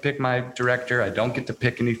don't get to pick my director. I don't get to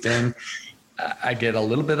pick anything. I get a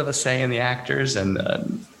little bit of a say in the actors, and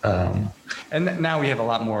now we have a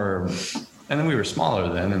lot more. And then we were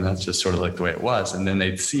smaller then, and that's just sort of like the way it was. And then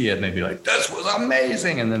they'd see it and they'd be like, "This was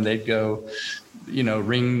amazing!" And then they'd go,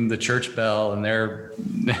 ring the church bell, and they're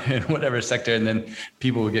in whatever sector, and then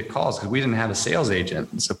people would get calls because we didn't have a sales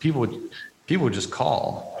agent, and so people would just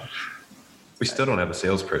call. We still don't have a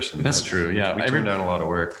salesperson. That's true. Yeah, we turned down a lot of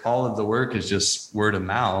work. All of the work is just word of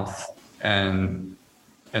mouth, and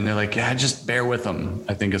they're like, yeah, just bear with them,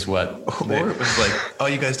 I think is what. Or it was like, oh,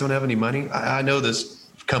 you guys don't have any money? I know this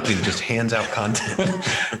company that just hands out content.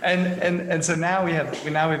 and so now we have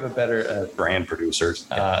a better brand producers.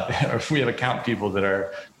 We have account people that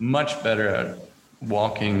are much better at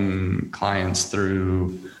walking clients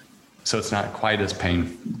through, so it's not quite as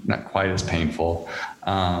painful.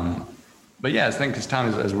 But yeah, I think because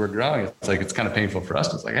Tom, as we're growing, it's like it's kind of painful for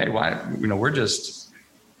us. It's like, hey, why?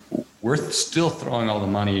 We're still throwing all the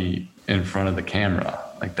money in front of the camera.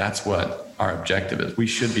 Like that's what our objective is. We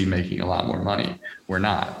should be making a lot more money. We're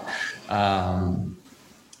not.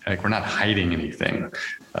 We're not hiding anything.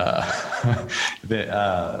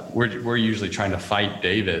 We're usually trying to fight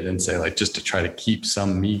David and say like just to try to keep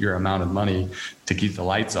some meager amount of money to keep the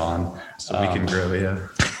lights on so we can grow. Yeah.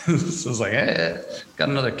 So it's like, hey, got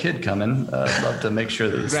another kid coming. I'd love to make sure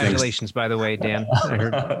that congratulations, by the way, Dan. I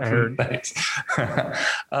heard. Thanks.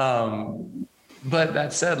 But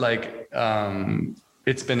that said, like,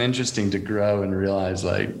 it's been interesting to grow and realize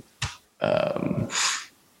like,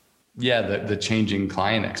 the changing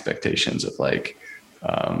client expectations of like,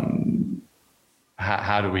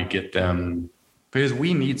 how do we get them? Because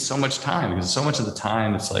we need so much time, because so much of the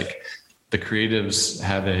time it's like the creatives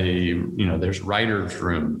have there's writers'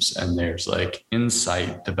 rooms and there's like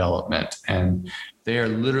insight development, and they are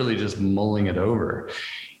literally just mulling it over.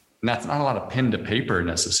 And that's not a lot of pen to paper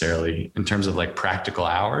necessarily in terms of like practical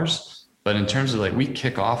hours, but in terms of like we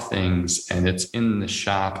kick off things and it's in the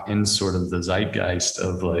shop in sort of the zeitgeist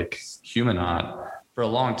of like Humanot for a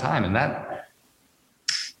long time. And that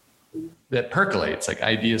percolates, like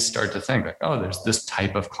ideas start to think like, oh, there's this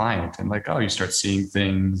type of client. And like, oh, you start seeing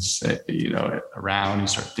things, around, you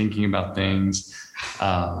start thinking about things.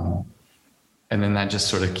 And then that just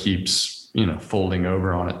sort of keeps, folding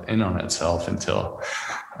over in on itself until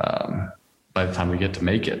by the time we get to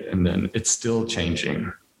make it. And then it's still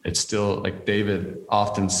changing. It's still like David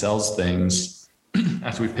often sells things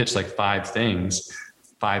after we pitch like 5 things,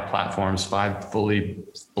 5 platforms, 5 fully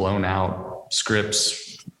blown out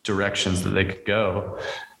scripts, directions that they could go.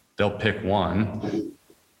 They'll pick one.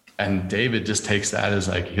 And David just takes that as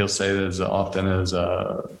like, he'll say that as often as,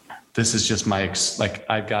 this is just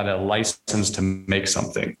I've got a license to make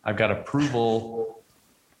something. I've got approval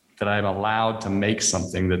that I'm allowed to make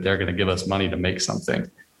something, that they're going to give us money to make something.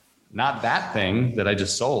 Not that thing that I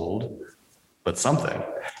just sold, but something.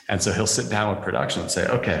 And so he'll sit down with production and say,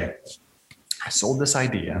 okay, I sold this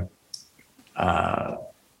idea.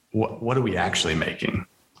 What are we actually making?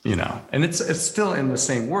 And it's still in the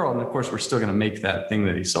same world. And of course, we're still going to make that thing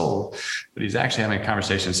that he sold, but he's actually having a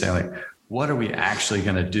conversation saying like, what are we actually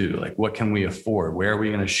going to do? Like, what can we afford? Where are we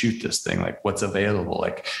going to shoot this thing? Like, what's available?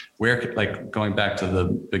 Like, going back to the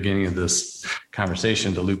beginning of this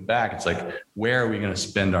conversation to loop back, it's like, where are we going to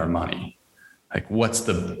spend our money? Like, what's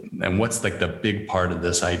like the big part of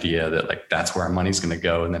this idea that like, that's where our money's going to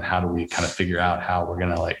go. And then how do we kind of figure out how we're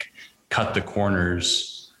going to like cut the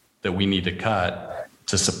corners that we need to cut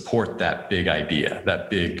to support that big idea, that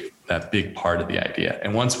big part of the idea.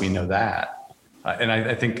 And once we know that, and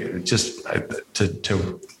I think just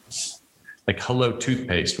to like Hello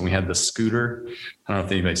Toothpaste, when we had the scooter, I don't know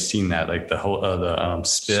if anybody's seen that, like the whole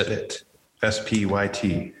Spit.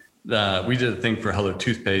 SPYT. We did a thing for Hello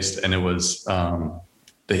Toothpaste, and it was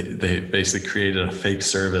they basically created a fake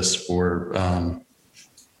service for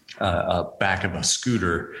a back of a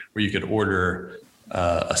scooter where you could order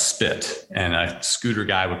a spit, and a scooter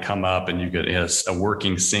guy would come up, and it has a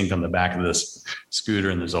working sink on the back of this scooter,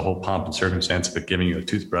 and there's a whole pomp and circumstance of it giving you a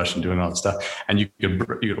toothbrush and doing all that stuff. And you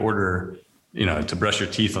could order, to brush your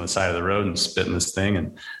teeth on the side of the road and spit in this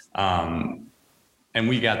thing. And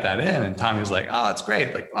we got that in, and Tommy was like, oh, it's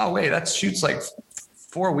great. Like, oh, wait, that shoots like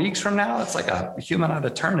 4 weeks from now. It's like a Humanot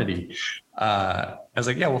eternity. I was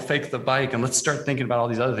like, yeah, we'll fake the bike and let's start thinking about all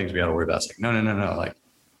these other things we got to worry about. It's like, no. Like,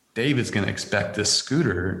 David's going to expect this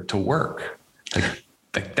scooter to work.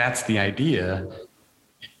 Like that's the idea.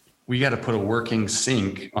 we got to put a working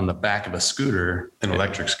sink on the back of a scooter, An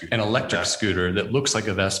electric scooter that looks like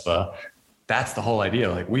a Vespa. That's the whole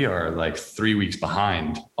idea. Like we are like 3 weeks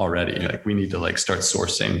behind already. Like we need to like start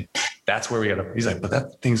sourcing. That's where we got to, he's like, but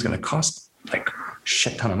that thing's going to cost like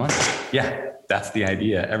shit ton of money. Yeah, that's the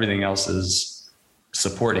idea. Everything else is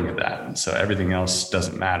supporting that. And so everything else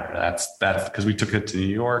doesn't matter. That's because we took it to New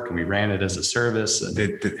York and we ran it as a service. And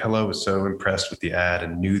Hello was so impressed with the ad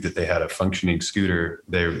and knew that they had a functioning scooter.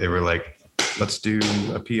 They were like, let's do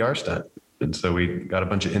a PR stunt. And so we got a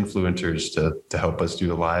bunch of influencers to help us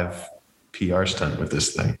do a live PR stunt with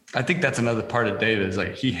this thing. I think that's another part of David is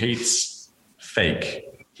like, he hates fake.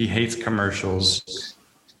 He hates commercials.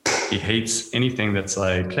 He hates anything that's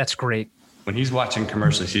like, that's great. When he's watching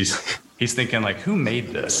commercials, he's thinking like, who made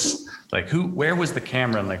this? Like where was the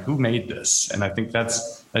camera and like, who made this? And I think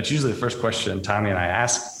that's usually the first question Tommy and I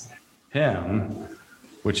ask him,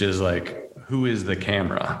 which is like, who is the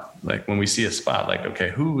camera? Like when we see a spot, like, okay,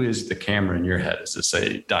 who is the camera in your head? Is this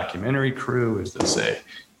a documentary crew? Is this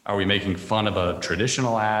are we making fun of a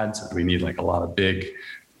traditional ad? So do we need like a lot of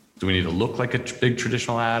do we need to look like a big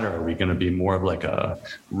traditional ad? Or are we going to be more of like a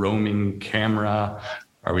roaming camera?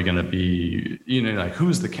 Are we going to be, like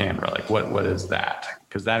who's the camera? Like what is that?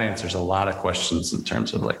 Because that answers a lot of questions in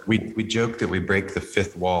terms of like, we joke that we break the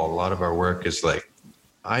fifth wall. A lot of our work is like,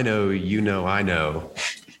 I know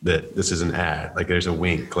that this is an ad. Like there's a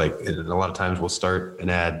wink. Like a lot of times we'll start an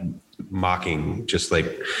ad mocking, just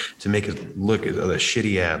like to make it look at a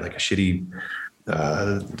shitty ad, like a shitty,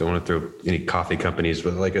 don't want to throw any coffee companies,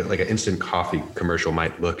 but like an instant coffee commercial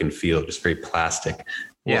might look and feel, just very plastic.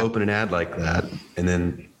 We'll open an ad like that and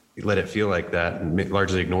then let it feel like that and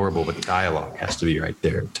largely ignorable, but the dialogue has to be right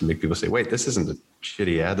there to make people say, wait, this isn't a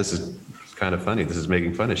shitty ad. This is kind of funny. This is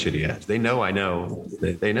making fun of shitty ads. They know, I know,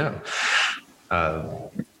 they know.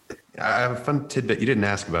 I have a fun tidbit. You didn't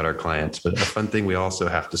ask about our clients, but a fun thing we also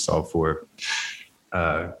have to solve for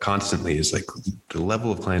constantly is like the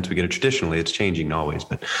level of clients we get. Traditionally, it's changing always,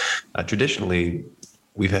 but traditionally,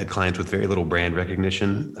 we've had clients with very little brand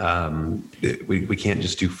recognition. We can't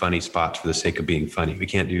just do funny spots for the sake of being funny. We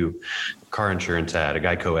can't do a car insurance ad, a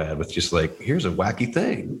Geico ad with just like, here's a wacky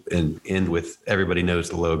thing and end with everybody knows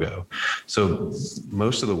the logo. So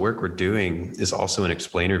most of the work we're doing is also an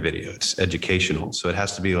explainer video. It's educational. So it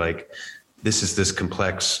has to be like, this is this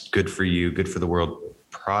complex, good for you, good for the world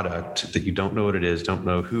product that you don't know what it is, don't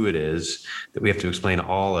know who it is, that we have to explain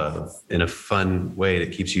all of in a fun way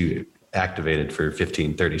that keeps you activated for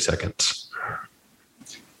 15, 30 seconds.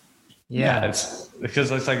 Yeah, it's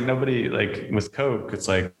because it's like nobody, like with Coke, it's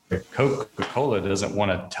like Coca-Cola doesn't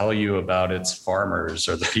want to tell you about its farmers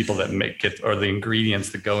or the people that make it or the ingredients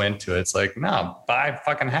that go into it. It's like, no, buy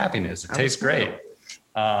fucking happiness. It tastes great.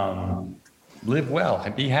 Live well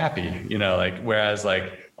and be happy, whereas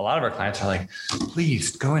like a lot of our clients are like,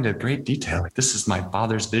 please go into great detail. Like this is my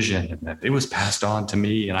father's vision and it was passed on to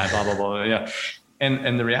me and I blah, blah, blah. Yeah.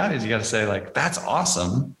 And the reality is you got to say like, that's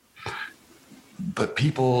awesome. But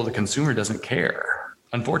the consumer doesn't care.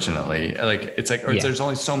 Unfortunately, like it's like, there's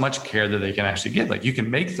only so much care that they can actually get. Like you can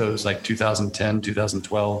make those like 2010,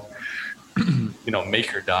 2012,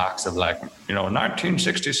 maker docs of like,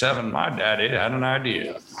 1967, my daddy had an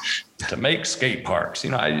idea to make skate parks,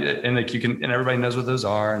 and like you can, and everybody knows what those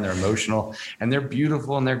are and they're emotional and they're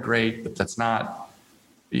beautiful and they're great, but it's not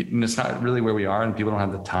really where we are and people don't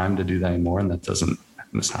have the time to do that anymore. And that's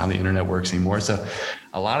not how the internet works anymore. So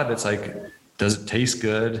a lot of it's like, does it taste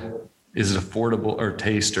good? Is it affordable or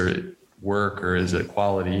taste or work, or is it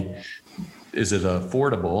quality? Is it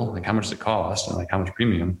affordable? Like how much does it cost and like how much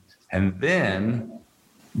premium? And then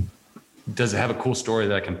does it have a cool story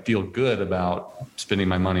that I can feel good about spending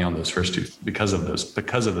my money on those first two because of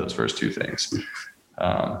those first two things?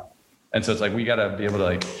 And so it's like, we got to be able to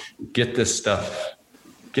like get this stuff,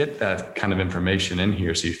 get that kind of information in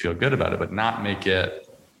here so you feel good about it, but not make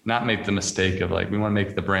the mistake of like, we want to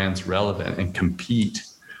make the brands relevant and compete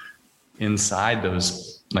inside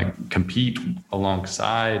those, like compete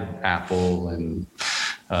alongside Apple and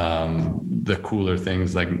the cooler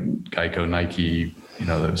things like Geico, Nike,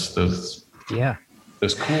 those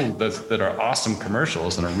cool, that are awesome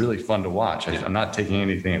commercials and are really fun to watch. I'm not taking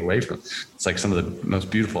anything away from it. It's like some of the most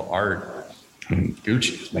beautiful art. And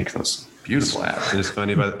Gucci makes those beautiful ads. It's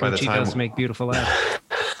funny by the time Gucci does make beautiful ads.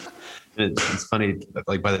 It's funny,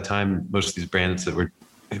 like by the time most of these brands that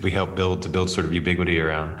we help build sort of ubiquity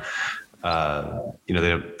around,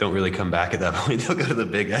 they don't really come back at that point. They'll go to the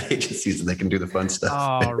big ad agencies and they can do the fun stuff.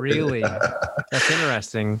 Oh, really? That's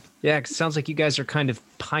interesting. Yeah, it sounds like you guys are kind of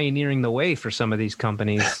pioneering the way for some of these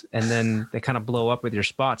companies, and then they kind of blow up with your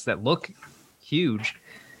spots that look huge.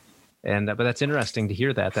 And but that's interesting to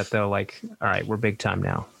hear that they're like, all right, we're big time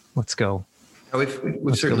now. Let's go. Oh,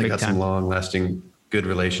 we've certainly got some long-lasting good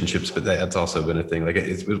relationships, but that's also been a thing. Like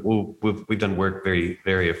we've done work very,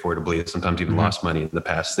 very affordably, and sometimes even lost money in the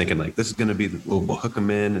past, thinking like this is going to be. We'll hook them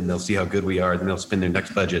in, and they'll see how good we are, and they'll spend their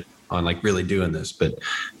next budget on like really doing this. But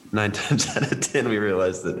 9 times out of 10, we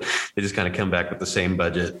realize that they just kind of come back with the same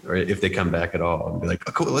budget, or if they come back at all, and be like,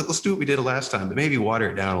 oh, cool, let's do what we did last time, but maybe water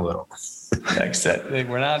it down a little. Except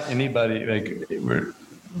we're not anybody like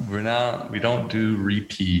we don't do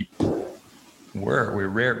repeat work. We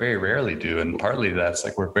very rarely do, and partly that's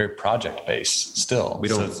like we're very project based still. We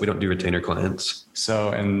don't do retainer clients.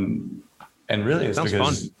 So and really it's Sounds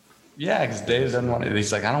because fun. Yeah, because Dave doesn't want to.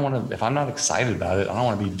 He's like, I don't want to. If I'm not excited about it, I don't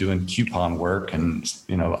want to be doing coupon work and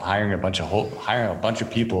hiring a bunch of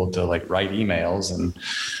people to like write emails and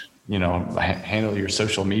handle your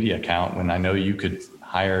social media account when I know you could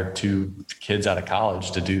hire 2 kids out of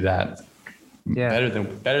college to do that better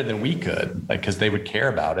than we could, like because they would care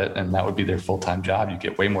about it and that would be their full-time job. You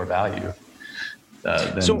get way more value.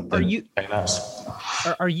 Are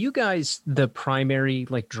you guys the primary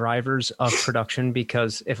like drivers of production?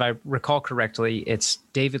 Because if I recall correctly, it's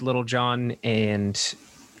David Littlejohn and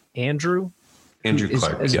Andrew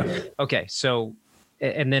Clark. Yeah. Okay. So,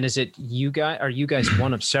 and then is it you guys? Are you guys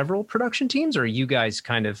one of several production teams, or are you guys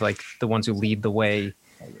kind of like the ones who lead the way?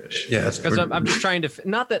 Yeah, because I'm just trying to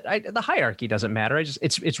not that the hierarchy doesn't matter.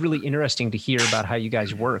 It's really interesting to hear about how you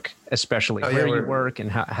guys work, especially where you work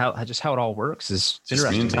and how it all works is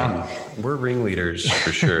interesting. We're ringleaders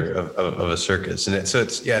for sure of a circus, and so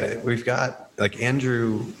we've got like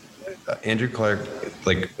Andrew Clark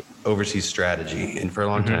like oversees strategy, and for a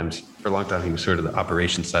long time he was sort of the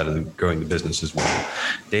operations side of growing the business as well.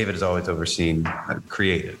 David has always overseen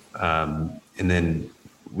creative, and then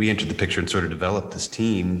we entered the picture and sort of developed this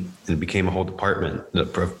team, and it became a whole department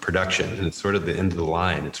of production. And it's sort of the end of the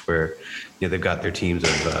line. It's where, they've got their teams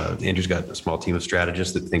of, Andrew's got a small team of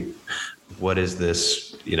strategists that think, what does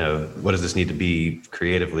this need to be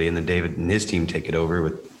creatively? And then David and his team take it over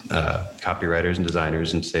with copywriters and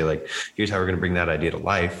designers and say like, here's how we're going to bring that idea to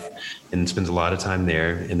life, and spends a lot of time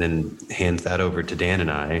there and then hands that over to Dan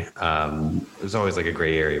and I. There's always like a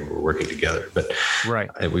gray area where we're working together, but right.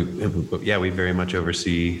 We very much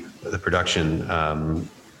oversee the production. And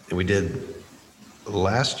we did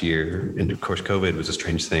last year, and of course COVID was a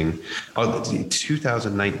strange thing.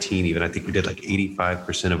 2019 even, I think we did like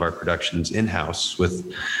 85% of our productions in-house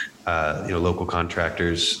with local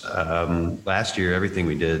contractors. Last year, everything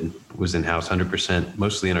we did was in-house, 100%,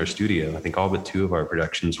 mostly in our studio. I think all but 2 of our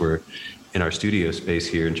productions were in our studio space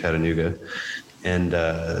here in Chattanooga. And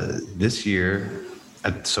this year,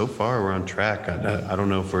 so far, we're on track. I don't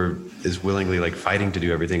know if we're as willingly like fighting to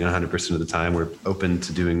do everything 100% of the time. We're open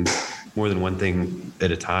to doing more than one thing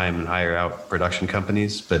at a time and hire out production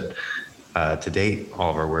companies. But to date, all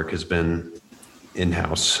of our work has been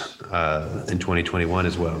in-house in 2021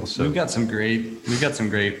 as well. So we've got some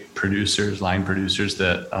great producers, line producers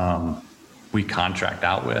that we contract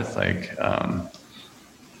out with, like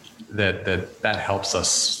that helps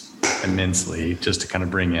us immensely just to kind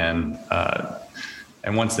of bring in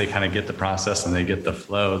and once they kind of get the process and they get the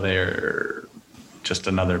flow, they're just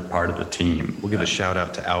another part of the team. We'll give a shout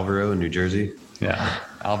out to Alvaro in New Jersey. Yeah,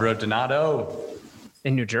 Alvaro Donato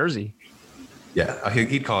in New Jersey. Yeah,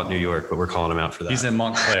 he'd call it New York, but we're calling him out for that. He's in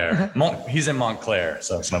Montclair. He's in Montclair,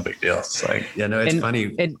 so it's no big deal. It's like, it's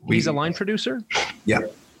funny. And he's a line producer? Yeah.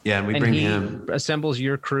 Yeah, and we bring him. Assembles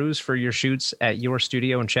your crews for your shoots at your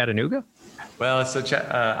studio in Chattanooga? Well, so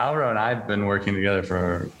Alvaro and I have been working together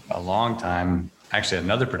for a long time. Actually,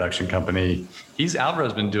 another production company.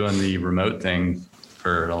 Alvaro's been doing the remote thing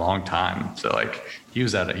for a long time. So like he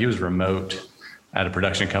was remote at a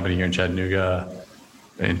production company here in Chattanooga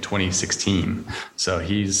in 2016. So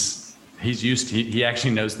he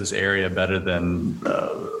actually knows this area better than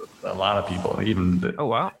a lot of people, even that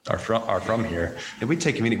are from here. And we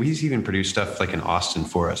take community. He's even produced stuff like in Austin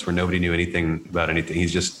for us, where nobody knew anything about anything.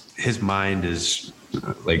 His mind is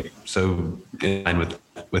like so in line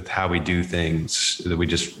with how we do things that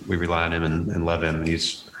we rely on him and love him. And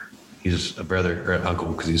he's a brother or an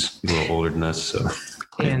uncle because he's a little older than us. So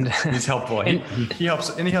and he's helpful. He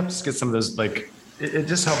helps us get some of those like. It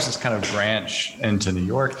just helps us kind of branch into New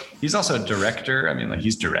York. He's also a director. I mean, like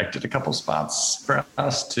he's directed a couple spots for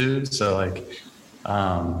us too. So like,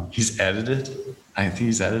 he's edited. I think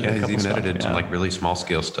he's edited. Yeah, he's even edited some like really small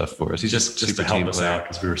scale stuff for us. He's just to help us out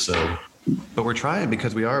because we were so. But we're trying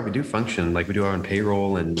because we do function like we do our own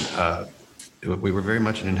payroll, and we were very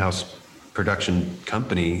much an in-house production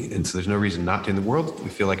company. And so there's no reason not to. In the world, we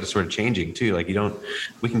feel like it's sort of changing too. Like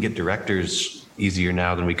we can get directors easier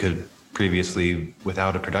now than we could previously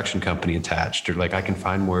without a production company attached, or like I can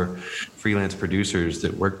find more freelance producers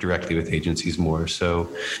that work directly with agencies more. So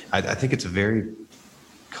I think it's a very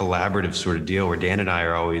collaborative sort of deal where Dan and I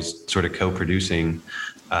are always sort of co-producing,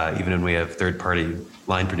 even when we have third-party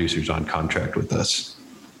line producers on contract with us.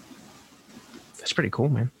 That's pretty cool,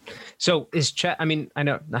 man. So is I'm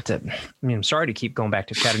sorry to keep going back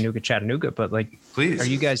to Chattanooga, but like, please, are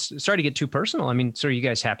you guys, sorry to get too personal. I mean, so are you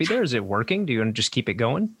guys happy there? Is it working? Do you want to just keep it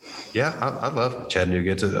going? Yeah, I love Chattanooga.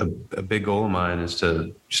 It's a big goal of mine is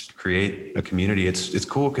to just create a community. It's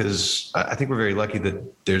cool because I think we're very lucky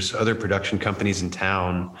that there's other production companies in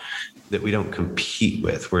town that we don't compete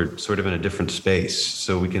with. We're sort of in a different space,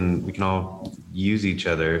 so we can all use each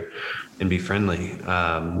other and be friendly.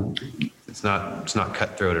 It's not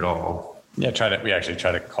cutthroat at all. Yeah, we actually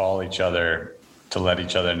try to call each other to let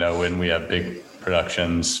each other know when we have big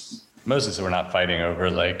productions. Mostly so we're not fighting over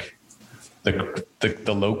like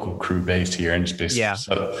the local crew based here and just based. Yeah.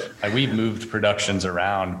 So like we've moved productions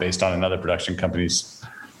around based on another production company's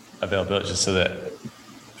availability just so that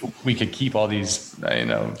we could keep all these,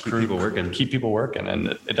 keep people working.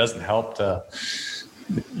 And it doesn't help to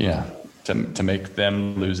make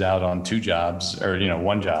them lose out on two jobs or,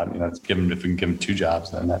 one job, if we can give them two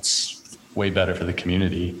jobs, then that's way better for the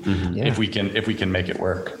community. Mm-hmm. Yeah. If we can make it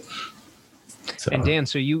work. So. And Dan,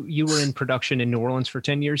 so you were in production in New Orleans for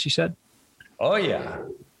 10 years, you said? Oh yeah.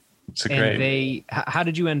 It's great. How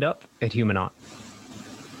did you end up at Humanot?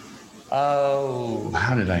 Oh,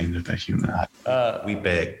 how did I end up at Humanot? We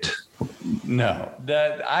begged. No,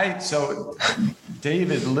 so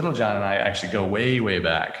David Littlejohn and I actually go way, way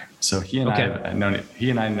back. So he and I have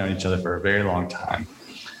known each other for a very long time.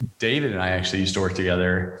 David and I actually used to work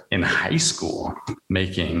together in high school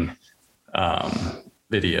making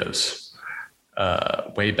videos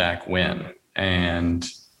way back when. And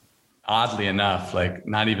oddly enough, like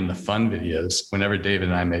not even the fun videos, whenever David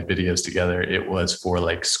and I made videos together, it was for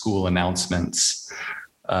like school announcements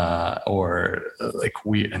or like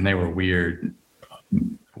and they were weird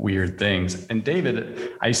things. And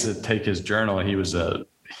David, I used to take his journal, and he's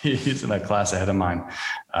in a class ahead of mine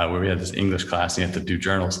where we had this English class and you have to do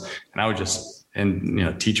journals. And I would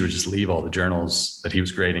teacher would just leave all the journals that he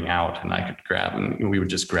was grading out, and I could grab them. We would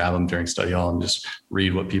just grab them during study hall and just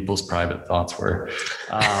read what people's private thoughts were.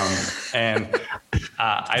 I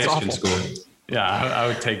just in school. Yeah, I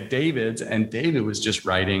would take David's, and David was just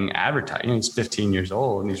writing advertising. He's 15 years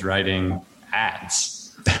old and he's writing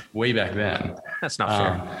ads way back then. That's not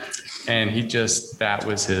fair. And that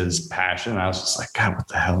was his passion. I was just like, God, what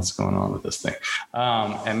the hell is going on with this thing?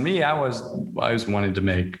 And me, I was wanting to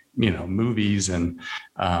make, movies and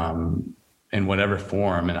in whatever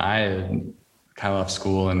form. And I had kind of left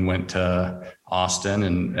school and went to Austin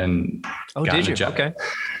and oh, did you? Okay.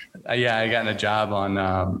 Yeah, I got a job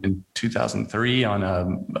in 2003 on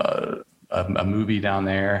a movie down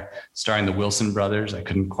there starring the Wilson brothers. I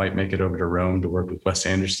couldn't quite make it over to Rome to work with Wes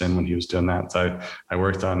Anderson when he was doing that. So I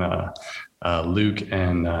worked on Luke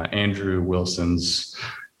and Andrew Wilson's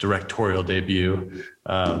directorial debut,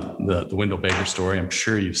 the Wendell Baker story. I'm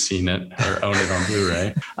sure you've seen it or own it on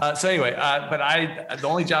Blu-ray. So anyway, but the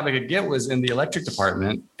only job I could get was in the electric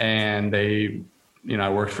department, and I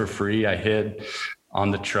worked for free. I hid on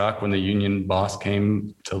the truck when the union boss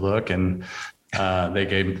came to look, and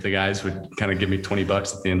the guys would kind of give me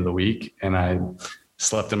 $20 at the end of the week, and I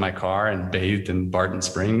slept in my car and bathed in Barton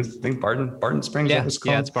Springs. I think Barton Springs. Yeah, was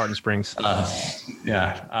called. Yeah, it's Barton Springs.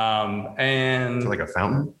 And like a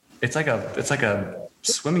fountain. It's like a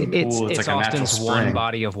swimming pool. It's like a natural Austin's spring. one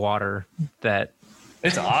body of water that.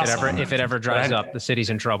 It's awesome. If it ever dries up, the city's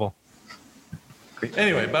in trouble.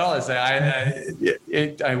 Anyway, but all I say,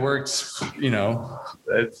 I worked,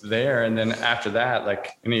 there, and then after that,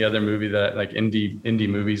 like any other movie that like indie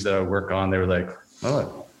movies that I work on, they were like,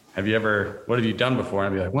 "Oh, what have you done before?"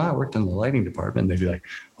 And I'd be like, "Well, I worked in the lighting department." And they'd be like,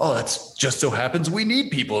 "Oh, that's just so happens we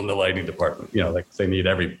need people in the lighting department." Like they need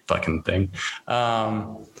every fucking thing.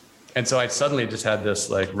 And so I suddenly just had this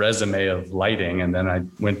like resume of lighting, and then I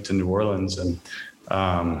went to New Orleans and.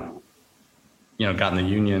 Got in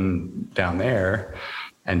the union down there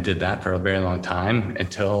and did that for a very long time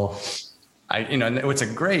until it's a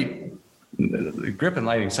great grip and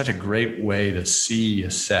lighting, such a great way to see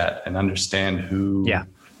a set and understand who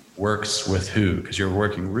works with who, because you're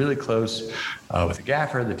working really close with the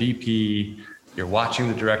gaffer, the DP, you're watching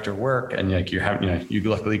the director work, and like you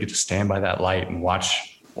luckily get to stand by that light and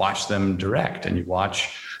watch them direct, and you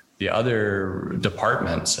watch the other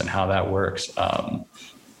departments and how that works.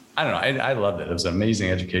 I don't know. I loved it. It was an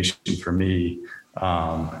amazing education for me.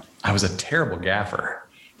 I was a terrible gaffer.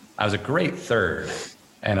 I was a great third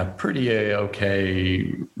and a pretty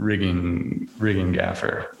okay rigging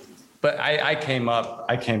gaffer. But I came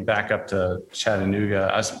back up to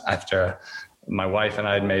Chattanooga after my wife and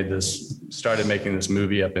I had started making this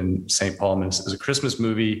movie up in St. Paul. And it was a Christmas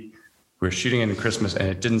movie. We were shooting it in Christmas and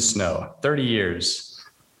it didn't snow. 30 years.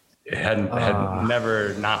 It had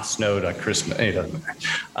never not snowed at Christmas. It doesn't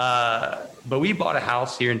matter. But we bought a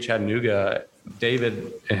house here in Chattanooga.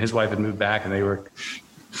 David and his wife had moved back and they were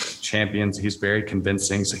champions. He's very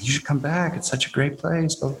convincing. He's like, you should come back. It's such a great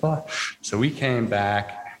place, blah, blah, blah. So we came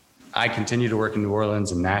back. I continued to work in New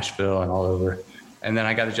Orleans and Nashville and all over. And then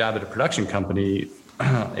I got a job at a production company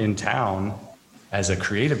in town as a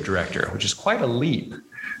creative director, which is quite a leap.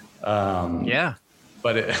 Yeah.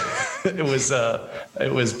 But it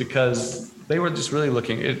was because they were just really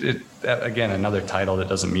looking. Again, another title that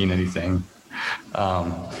doesn't mean anything,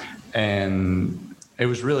 and it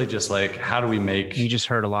was really just like, how do we make? You just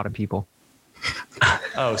hurt a lot of people.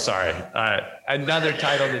 Oh, sorry. Another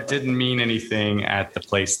title that didn't mean anything at the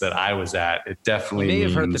place that I was at. It definitely may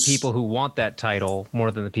have hurt the people who want that title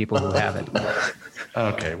more than the people who have it.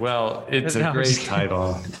 Okay, well, it's a great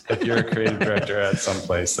title. If you're a creative director at some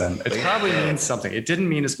place, then it probably means something. It didn't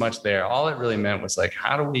mean as much there. All it really meant was like,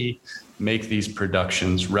 how do we make these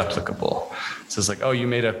productions replicable? So it's like, you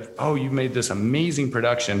made this amazing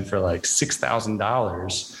production for like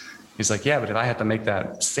 $6,000. He's like, yeah, but if I have to make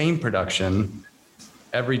that same production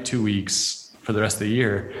every 2 weeks for the rest of the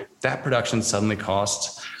year, that production suddenly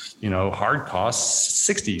costs, hard costs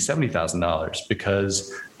 $60,000, $70,000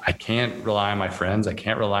 because I can't rely on my friends. I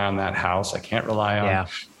can't rely on that house. I can't rely on,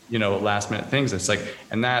 last minute things. It's like,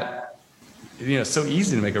 and that, it's so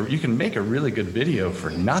easy to you can make a really good video for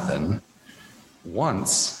nothing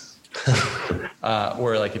once,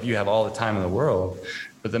 or like if you have all the time in the world.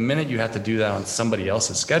 But the minute you have to do that on somebody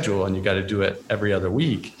else's schedule and you got to do it every other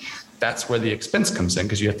week, that's where the expense comes in,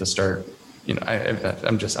 because you have to start,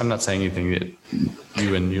 I'm not saying anything that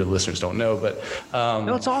you and your listeners don't know, but.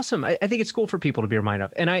 No, it's awesome. I think it's cool for people to be reminded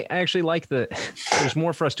of. And I actually like there's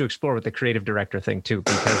more for us to explore with the creative director thing too,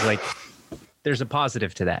 because like there's a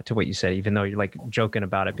positive to that, to what you said, even though you're like joking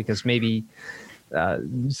about it, because maybe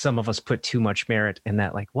some of us put too much merit in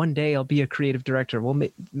that, like one day I'll be a creative director. Well,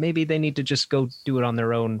 maybe they need to just go do it on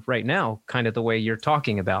their own right now, kind of the way you're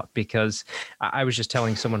talking about, because I was just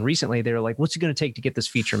telling someone recently, they were like, what's it going to take to get this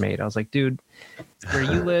feature made? I was like, dude, where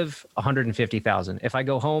you live, 150,000. If I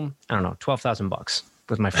go home, I don't know, $12,000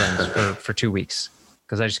 with my friends for 2 weeks.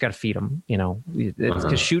 Because I just got to feed them,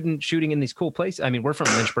 because shooting in these cool places. I mean, we're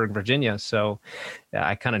from Lynchburg, Virginia, so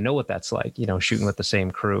I kind of know what that's like, shooting with the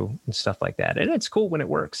same crew and stuff like that. And it's cool when it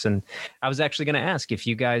works. And I was actually going to ask if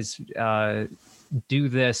you guys do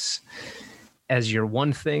this as your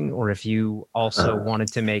one thing, or if you also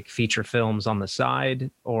wanted to make feature films on the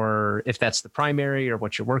side, or if that's the primary or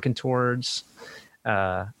what you're working towards.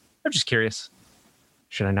 I'm just curious.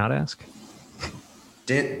 Should I not ask?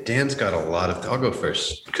 Dan's got a lot of. I'll go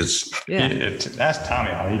first because ask Tommy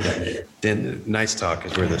how he got here. Dan, nice talk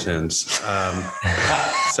is where this ends.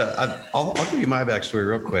 So I'll give you my backstory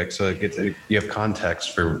real quick, so you have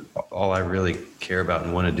context for all I really care about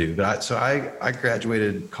and want to do. But I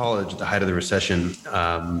graduated college at the height of the recession,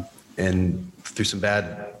 and through some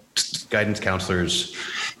bad guidance counselors,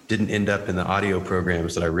 didn't end up in the audio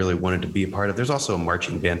programs that I really wanted to be a part of. There's also a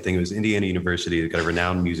marching band thing. It was Indiana University. They got a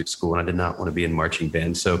renowned music school, and I did not want to be in marching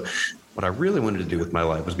band. So what I really wanted to do with my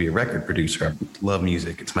life was be a record producer. I love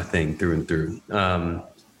music. It's my thing through and through.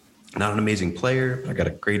 Not an amazing player. I got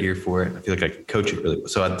a great ear for it. I feel like I can coach it really well.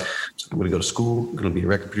 So I'm going to go to school. I'm going to be a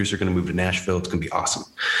record producer. Going to move to Nashville. It's going to be awesome.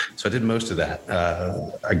 So I did most of that.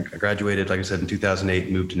 I graduated, like I said, in 2008,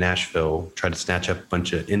 moved to Nashville, tried to snatch up a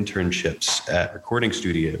bunch of internships at recording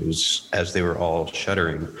studios as they were all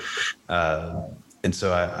shuttering. And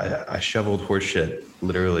so I shoveled horse shit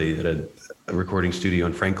literally at a recording studio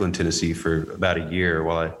in Franklin, Tennessee for about a year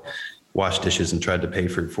while I washed dishes and tried to pay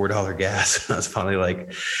for $4 gas. I was finally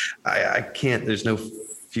like, I can't, there's no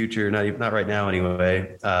future, not right now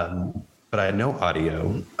anyway. But I know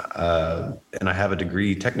audio, and I have a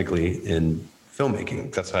degree technically in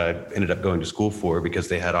filmmaking. That's how I ended up going to school for, because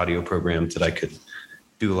they had audio programs that I could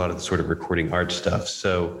do a lot of the sort of recording art stuff.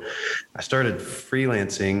 So I started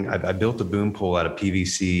freelancing. I built a boom pole out of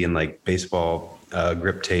PVC and like baseball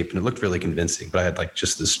grip tape, and it looked really convincing, but I had like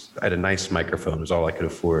I had a nice microphone. It was all I could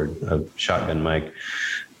afford, a shotgun mic.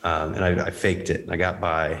 And I faked it, and I got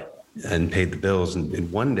by and paid the bills.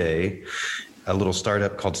 And one day, a little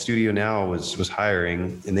startup called Studio Now was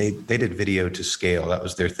hiring, and they did video to scale. That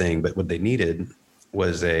was their thing. But what they needed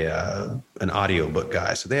was an audiobook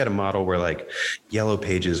guy. So they had a model where like Yellow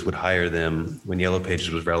Pages would hire them when Yellow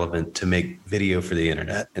Pages was relevant to make video for the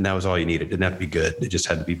internet. And that was all you needed. It didn't have to be good. It just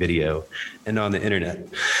had to be video and on the internet.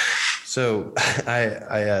 So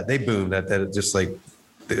they boomed that just like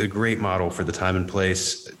a great model for the time and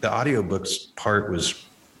place. The audiobooks part was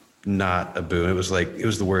not a boom. It was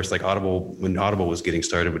the worst. Like when Audible was getting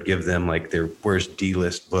started, would give them like their worst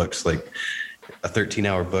D-list books, like a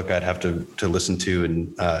 13-hour book I'd have to listen to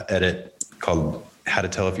and edit called How to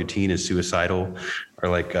Tell If Your Teen is Suicidal, or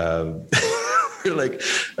like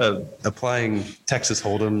applying Texas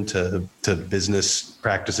Hold'em to business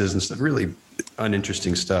practices and stuff. Really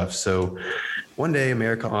uninteresting stuff. So one day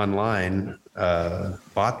America Online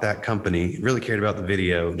bought that company, really cared about the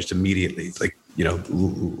video, and just immediately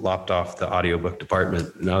lopped off the audiobook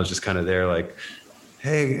department. And I was just kind of there like,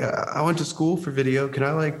 hey, I went to school for video. Can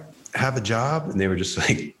I like have a job? And they were just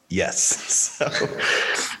like, yes.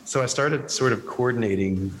 So I started sort of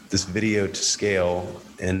coordinating this video to scale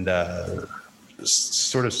and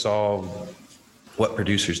sort of saw what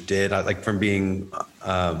producers did. I, like from being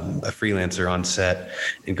a freelancer on set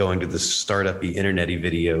and going to the startup-y, internet-y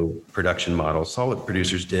video production model, saw what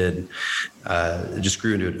producers did, just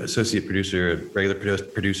grew into an associate producer, a regular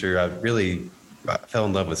producer. I really fell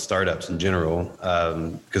in love with startups in general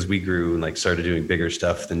because we grew and like started doing bigger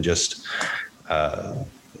stuff than just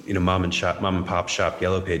mom and pop shop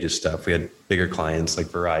Yellow Pages stuff. We had bigger clients like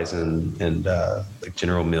Verizon and like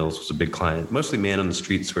General Mills was a big client, mostly man on the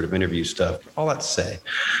street sort of interview stuff. All that to say,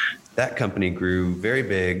 that company grew very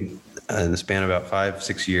big in the span of about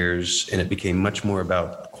 5-6 years, and it became much more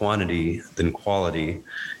about quantity than quality.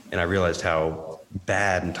 And I realized how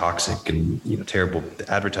bad and toxic and terrible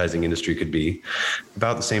the advertising industry could be.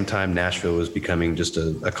 About the same time, Nashville was becoming just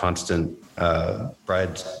a constant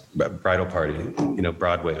bridal party.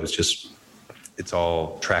 Broadway was just, it's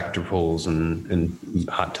all tractor pulls and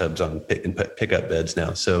hot tubs on pickup beds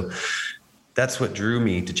now. So that's what drew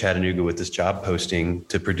me to Chattanooga with this job posting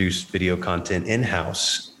to produce video content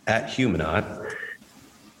in-house at Humanot.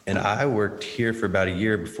 And I worked here for about a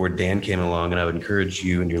year before Dan came along, and I would encourage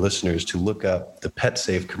you and your listeners to look up the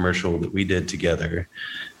PetSafe commercial that we did together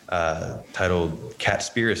titled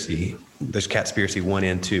Catspiracy. There's Catspiracy 1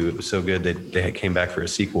 and 2. It was so good that they came back for a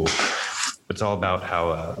sequel. It's all about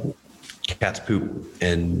how cats poop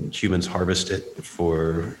and humans harvest it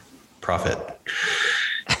for profit.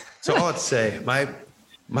 So all I'd say, my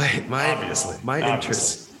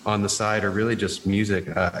interests on the side are really just music.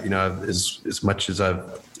 As much as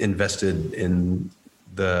I've invested in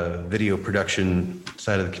the video production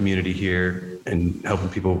side of the community here and helping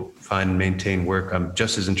people find and maintain work, I'm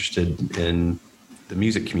just as interested in the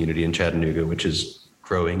music community in Chattanooga, which is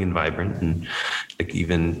growing and vibrant. And like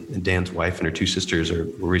even Dan's wife and her 2 sisters were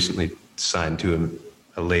recently signed to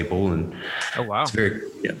a label, and oh wow, it's very,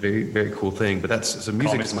 very cool thing. But so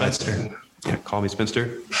music is my thing. Yeah, call me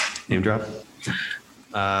Spinster, name drop.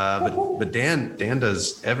 But Dan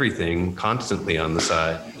does everything constantly on the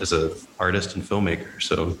side as an artist and filmmaker.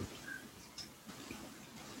 So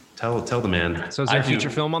tell the man. So is there a feature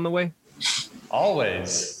film on the way?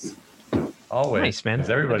 Always. Nice, man.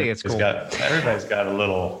 Everybody's got a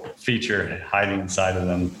little feature hiding inside of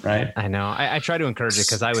them, right? I know. I try to encourage it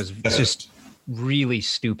because I was just really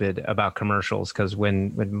stupid about commercials. Because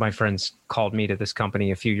when my friends called me to this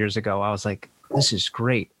company a few years ago, I was like, this is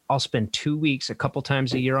great. I'll spend 2 weeks a couple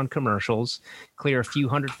times a year on commercials, clear a few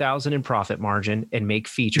 $100,000 in profit margin, and make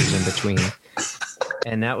features in between.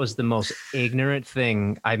 And that was the most ignorant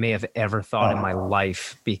thing I may have ever thought in my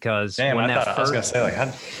life, because I was going to say,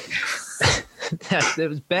 like, it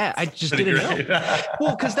was bad. I just didn't know.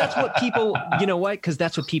 Well, because that's what people, because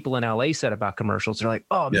that's what people in LA said about commercials. They're like,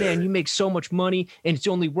 oh man, you make so much money and it's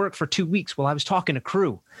only work for 2 weeks. Well, I was talking to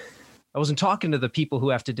crew. I wasn't talking to the people who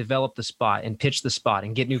have to develop the spot and pitch the spot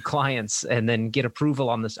and get new clients and then get approval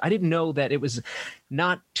on this. I didn't know that it was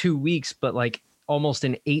not 2 weeks, but like almost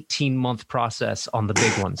an 18-month process on the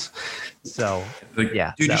big ones. So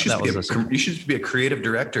yeah, dude, you should be a creative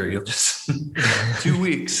director. You'll just 2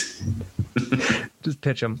 weeks. Just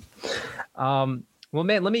pitch them. Well,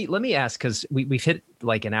 man, let me ask, because we've hit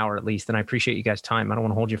like an hour at least, and I appreciate you guys' time. I don't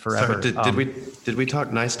want to hold you forever. Sorry, did we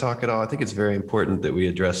talk Nice Talk at all? I think it's very important that we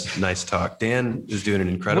address Nice Talk. Dan is doing an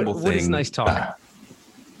incredible thing. What is Nice Talk?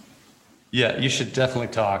 Yeah, you should definitely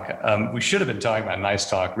talk. We should have been talking about Nice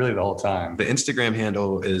Talk really the whole time. The Instagram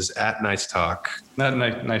handle is @NiceTalk. Not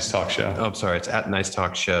Nice Talk Show. Oh, I'm sorry. It's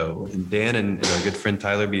 @NiceTalk Show. And Dan and our good friend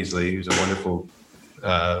Tyler Beasley, who's a wonderful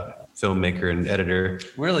filmmaker and editor,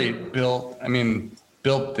 really built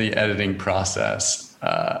the editing process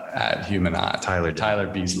at Humanot. Tyler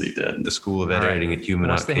Beasley did. The School of Editing at Humanot.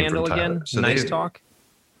 What's the handle again? So Nice Talk?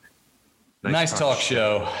 Nice Talk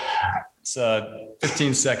Show. It's a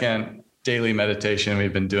 15-second daily meditation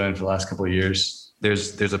we've been doing for the last couple of years.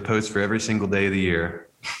 There's a post for every single day of the year,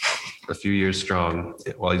 a few years strong,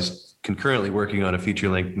 while he's concurrently working on a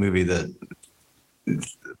feature-length movie that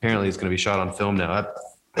apparently is going to be shot on film now.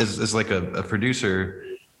 As like a producer,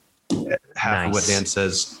 half of what Dan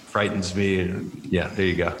says frightens me. Yeah, there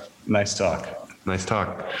you go. Nice talk. Nice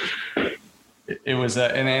talk. It was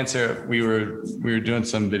an answer. We were doing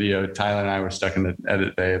some video. Tyler and I were stuck in the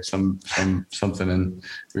edit bay of something, and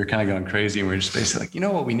we were kind of going crazy. And we were just basically like, you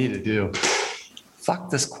know what we need to do? Fuck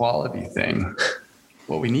this quality thing.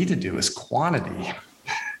 What we need to do is quantity.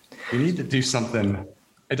 We need to do something.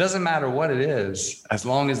 It doesn't matter what it is, as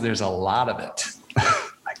long as there's a lot of it.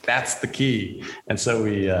 Like that's the key. And so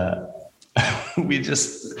we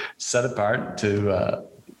just set apart to.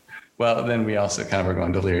 Well, then we also kind of were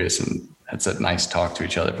going delirious and had a nice talk to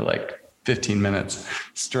each other for like 15 minutes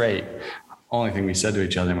straight. Only thing we said to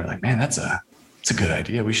each other, and we're like, man, that's a good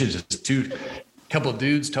idea. We should just do a couple of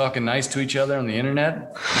dudes talking nice to each other on the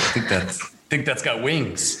internet. I think that's got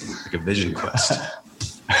wings. Like a vision quest.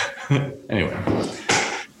 Anyway,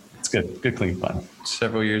 it's good clean fun.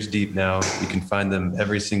 Several years deep now. You can find them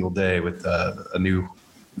every single day with a new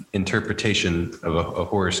interpretation of a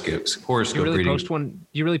horoscope. You really reading.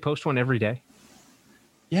 You really post one every day?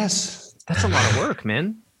 Yes. That's a lot of work,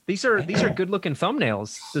 man. These are good looking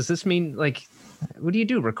thumbnails. Does this mean like, what do you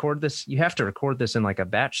do? Record this? You have to record this in like a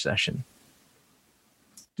batch session.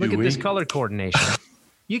 Look at this color coordination.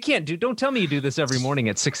 You can't don't tell me you do this every morning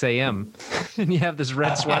at 6 a.m. and you have this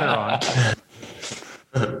red sweater on.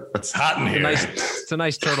 It's hot in here. It's a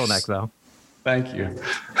nice turtleneck though. Thank you.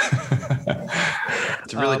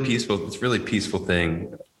 It's a really peaceful. It's a really peaceful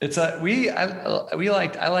thing. It's I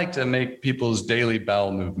like to make people's daily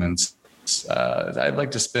bowel movements. I'd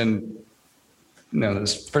like to spend,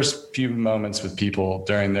 those first few moments with people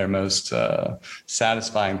during their most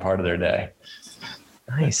satisfying part of their day.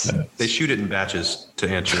 Nice. They shoot it in batches to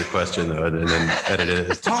answer your question though, and then edit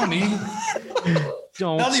it. Tommy,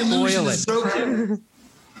 don't spoil it.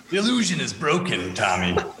 The illusion is broken,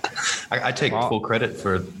 Tommy. I take full credit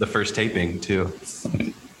for the first taping too.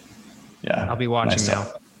 Yeah, I'll be watching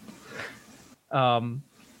now.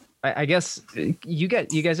 I guess you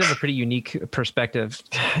guys have a pretty unique perspective.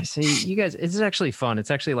 See, you guys, it's actually fun.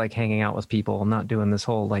 It's actually like hanging out with people, not doing this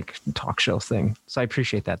whole like talk show thing. So I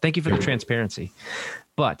appreciate that. Thank you for the transparency.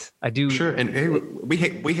 But I do sure. And hey, we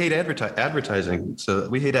hate advertising. So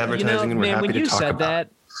we hate advertising, and we're happy to talk about. When you said that,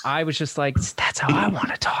 I was just like, that's how I want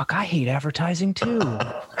to talk. I hate advertising too.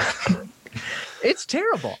 It's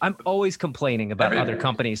terrible. I'm always complaining about other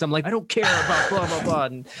companies. I'm like, I don't care about blah, blah, blah.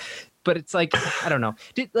 But it's like, I don't know.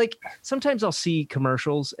 Sometimes I'll see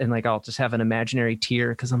commercials and like I'll just have an imaginary tear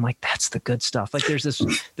because I'm like, that's the good stuff. Like there's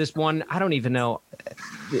this one, I don't even know.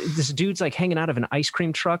 This dude's like hanging out of an ice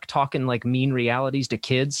cream truck talking like mean realities to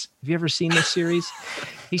kids. Have you ever seen this series?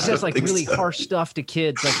 He says like really harsh stuff to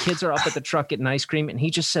kids. Like kids are up at the truck getting ice cream and he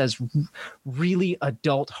just says really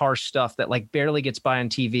adult harsh stuff that like barely gets by on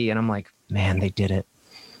TV. And I'm like, man, they did it.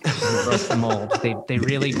 They broke the mold. They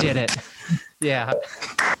really did it. Yeah.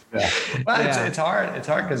 Yeah. Well, yeah. It's hard. It's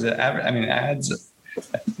hard because ads.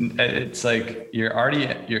 It's like you're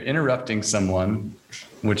interrupting someone,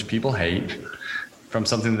 which people hate, from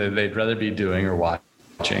something that they'd rather be doing or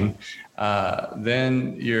watching.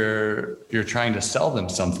 Then you're trying to sell them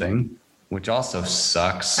something, which also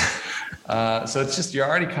sucks. So it's just you're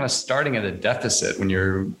already kind of starting at a deficit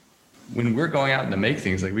when we're going out to make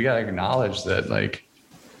things. Like we got to acknowledge that like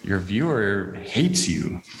your viewer hates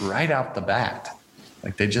you right out the bat.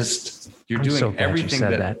 Like you're doing so everything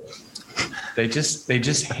that they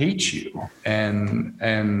just hate you,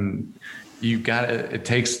 and you gotta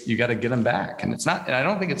get them back. And I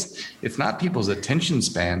don't think it's not people's attention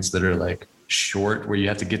spans that are like short where you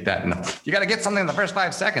have to get that. You got to get something in the first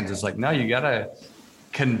 5 seconds. It's like, no, you got to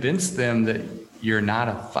convince them that you're not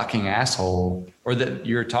a fucking asshole, or that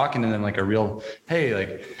you're talking to them like a real, hey,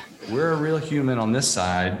 like we're a real human on this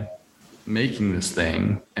side making this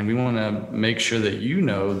thing, and we want to make sure that you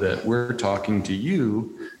know that we're talking to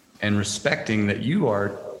you and respecting that you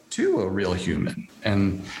are too a real human,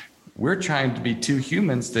 and we're trying to be two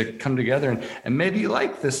humans that come together and maybe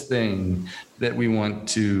like this thing that we want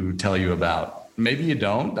to tell you about. Maybe you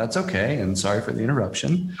don't. That's okay. And sorry for the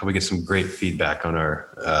interruption. We get some great feedback on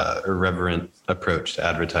our irreverent approach to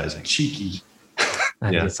advertising. Cheeky.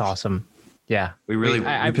 I think it's awesome. Yeah. We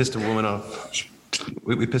pissed a woman off.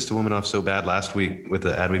 we pissed a woman off so bad last week with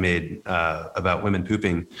the ad we made about women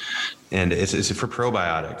pooping, and it's for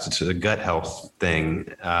probiotics. It's a gut health thing.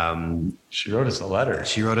 She wrote us a letter.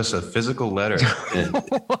 She wrote us a physical letter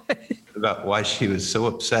about why she was so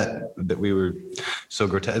upset that we were so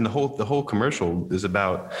grotesque. And the whole commercial is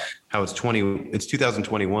about how it's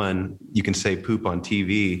 2021. You can say poop on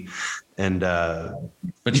TV, and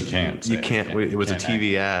but you can't. You can't. It was a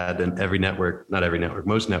TV ad, and not every network,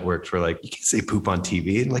 most networks were like, you can't say poop on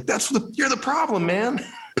TV. And like, you're the problem, man.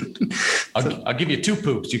 I'll give you 2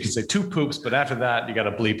 poops. You can say 2 poops, but after that, you got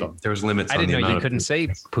to bleep them. There was limits. I didn't know you couldn't say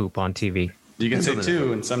poop on TV. You can say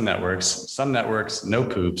 2 in some networks. Some networks, no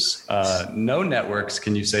poops. No networks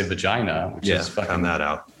can you say vagina, which is fucking found that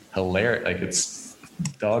out. Hilarious. Like, it's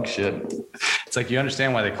dog shit. It's like, you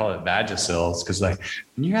understand why they call it Vagisil, because like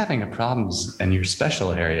when you're having a problems in your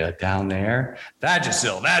special area down there,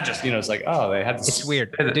 Vagisil, it's like, oh, they had this. It's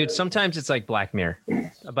weird, dude. Sometimes it's like Black Mirror,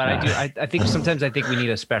 but I think sometimes we need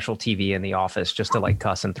a special TV in the office just to like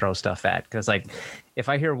cuss and throw stuff at, because like if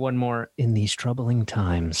I hear one more in these troubling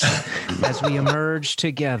times as we emerge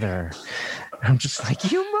together, I'm just like,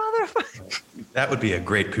 you motherfucker. That would be a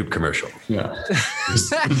great poop commercial. Yeah.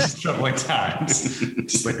 Just troubling times.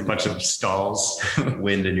 Just like a bunch of stalls.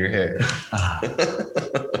 Wind in your hair. I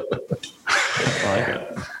like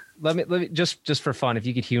it. Let me just for fun, if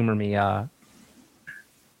you could humor me,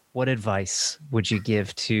 what advice would you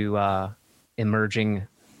give to emerging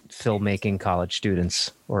filmmaking college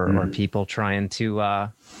students or people trying to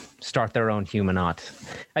start their own Humanot?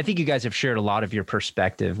 I think you guys have shared a lot of your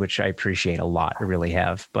perspective, which I appreciate a lot. I really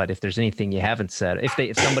have. But if there's anything you haven't said,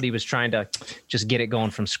 if somebody was trying to just get it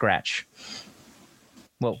going from scratch,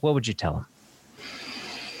 well, what would you tell them?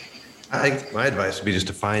 My advice would be just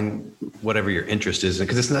to find whatever your interest is,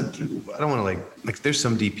 because it's not. I don't want to like. There's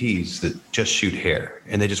some DPs that just shoot hair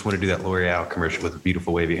and they just want to do that L'Oreal commercial with a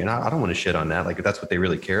beautiful wavy, and I don't want to shit on that. Like, if that's what they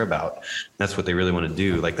really care about, that's what they really want to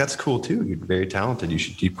do. Like, that's cool too. You're very talented.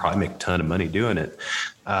 You probably make a ton of money doing it.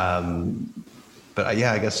 But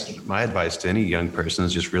yeah, I guess my advice to any young person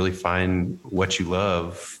is just really find what you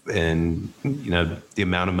love, and the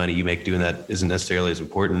amount of money you make doing that isn't necessarily as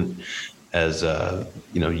important as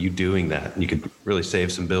you doing that. And you could really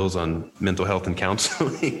save some bills on mental health and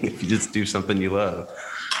counseling if you just do something you love.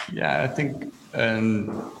 Yeah, I think, and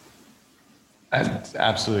that's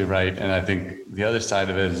absolutely right. And I think the other side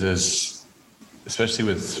of it is especially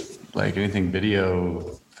with like anything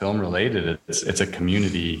video film related, it's a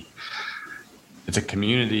community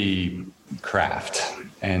craft,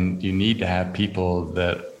 and you need to have people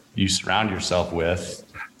that you surround yourself with,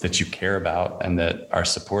 that you care about, and that are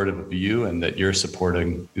supportive of you, and that you're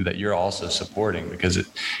also supporting, because it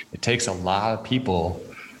takes a lot of people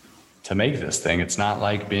to make this thing. It's not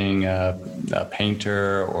like being a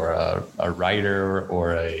painter or a writer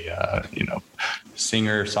or a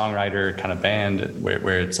singer songwriter kind of band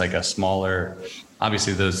where it's like a smaller.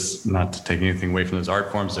 Obviously, those, not to take anything away from those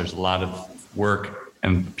art forms, there's a lot of work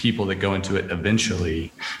and people that go into it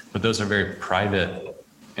eventually, but those are very private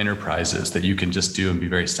enterprises that you can just do and be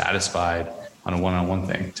very satisfied on a one-on-one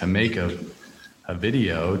thing. To make a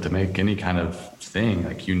video, to make any kind of thing,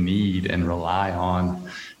 like, you need and rely on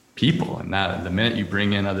people, and that the minute you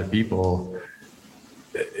bring in other people,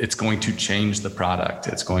 it's going to change the product.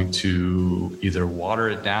 It's going to either water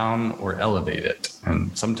it down or elevate it.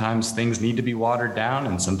 And sometimes things need to be watered down,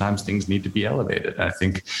 and sometimes things need to be elevated. And I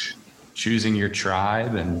think choosing your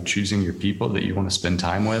tribe and choosing your people that you want to spend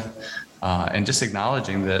time with, and just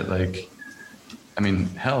acknowledging that, like, I mean,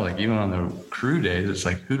 hell, like even on the crew days, it's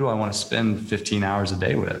like, who do I want to spend 15 hours a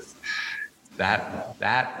day with?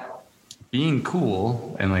 That being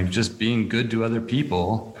cool and like just being good to other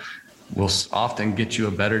people will often get you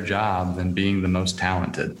a better job than being the most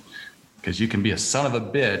talented. Because you can be a son of a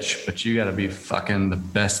bitch, but you got to be fucking the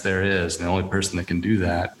best there is. And the only person that can do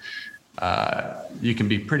that, you can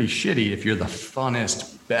be pretty shitty if you're the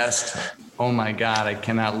funnest, best, oh my God, I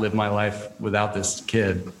cannot live my life without this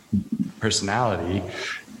kid personality,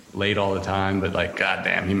 late all the time, but like, God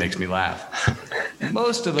damn, he makes me laugh.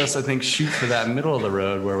 Most of us, I think, shoot for that middle of the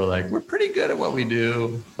road where we're like, we're pretty good at what we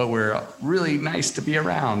do, but we're really nice to be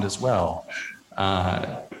around as well.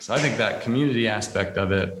 So I think that community aspect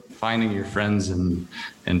of it, finding your friends and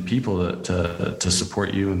people to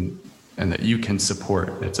support you and that you can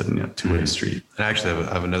support, it's a two-way street. And actually,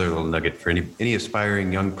 I have another little nugget for any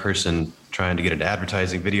aspiring young person trying to get into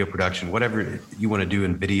advertising, video production, whatever you want to do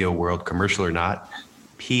in video world, commercial or not.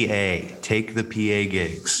 PA, take the PA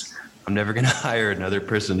gigs. I'm never going to hire another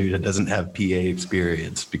person who doesn't have PA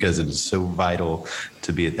experience, because it is so vital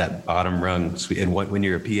to be at that bottom rung. And when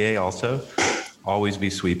you're a PA also, always be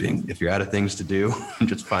sweeping. If you're out of things to do,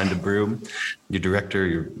 just find a broom. Your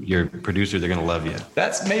director, your producer, they're going to love you.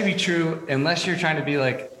 That's maybe true unless you're trying to be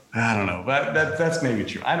like, I don't know, but that's maybe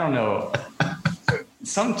true. I don't know.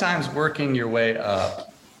 Sometimes working your way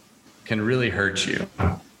up can really hurt you.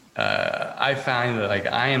 I find that like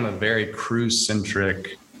I am a very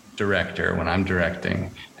crew-centric director when I'm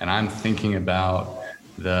directing, and I'm thinking about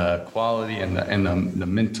the quality and the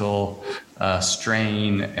mental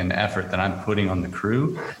strain and effort that I'm putting on the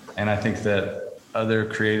crew. And I think that other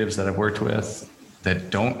creatives that I've worked with that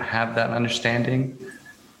don't have that understanding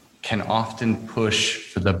can often push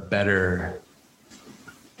for the better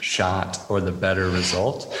shot or the better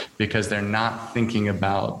result because they're not thinking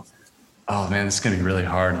about, oh man, this is going to be really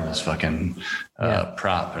hard on this fucking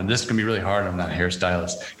prop, or this is going to be really hard on that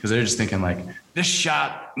hairstylist, because they're just thinking like, this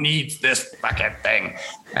shot needs this fucking thing.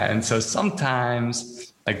 And so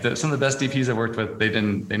sometimes like some of the best DPs I worked with, they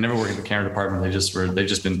never worked in the camera department.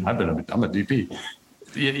 I'm a DP.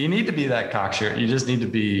 You need to be that cocksure. You just need to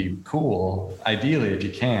be cool, ideally, if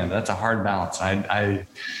you can. That's a hard balance. I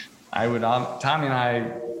would, Tommy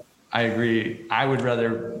and I agree. I'd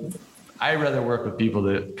rather work with people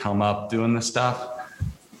that come up doing this stuff,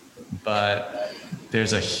 but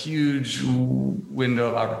there's a huge window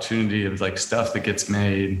of opportunity of like stuff that gets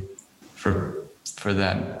made for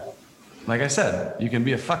them. Like I said, you can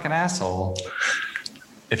be a fucking asshole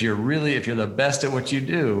if you're the best at what you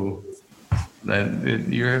do.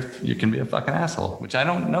 Then you can be a fucking asshole, which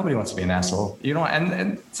nobody wants to be an asshole. You know,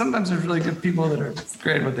 and sometimes there's really good people that are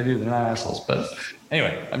great at what they do. They're not assholes. But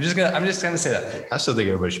anyway, I'm just gonna say that. I still think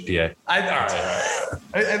everybody should PA. All right.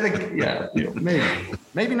 I think, yeah,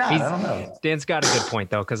 maybe not. I don't know. Dan's got a good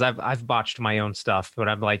point though, because I've botched my own stuff, but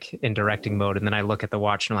I'm like in directing mode, and then I look at the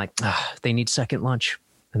watch and I'm like, they need second lunch,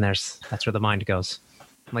 and that's where the mind goes.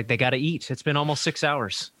 I'm like, they got to eat. It's been almost 6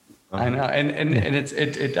 hours. I know, and it's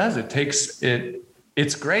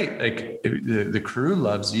great. Like the crew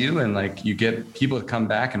loves you, and like you get people to come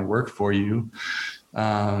back and work for you.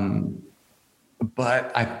 But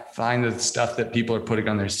I find that the stuff that people are putting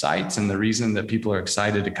on their sites, and the reason that people are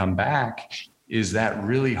excited to come back, is that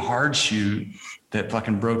really hard shoot that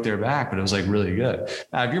fucking broke their back, but it was like really good.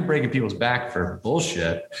 Now, if you're breaking people's back for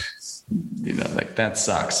bullshit, you know, like that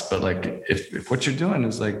sucks. But like if what you're doing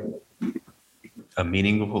is like a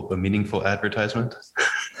meaningful advertisement.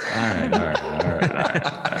 All right.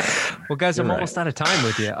 Well, guys, I'm almost out of time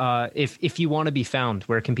with you. If you want to be found,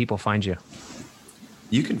 where can people find you?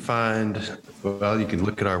 You can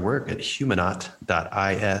look at our work at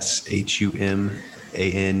humanaut.is,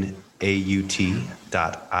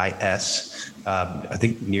 HUMANAUT.is. I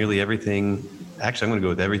think nearly everything, actually, I'm going to go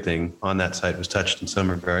with everything on that site was touched in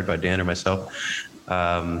some regard by Dan or myself.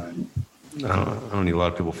 I don't need a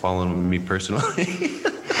lot of people following me personally.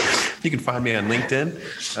 You can find me on LinkedIn.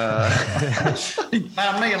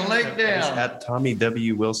 I'm making LinkedIn. At Tommy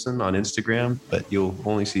W. Wilson on Instagram, but you'll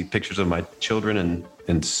only see pictures of my children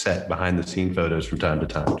and set behind the scene photos from time to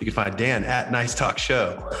time. You can find Dan at Nice Talk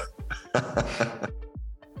Show.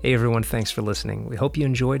 Hey everyone, thanks for listening. We hope you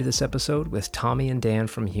enjoyed this episode with Tommy and Dan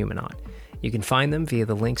from Humanaut. You can find them via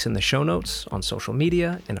the links in the show notes, on social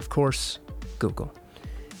media, and of course, Google.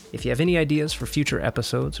 If you have any ideas for future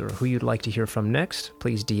episodes or who you'd like to hear from next,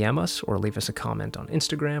 please DM us or leave us a comment on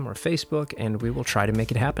Instagram or Facebook, and we will try to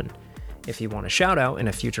make it happen. If you want a shout out in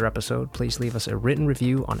a future episode, please leave us a written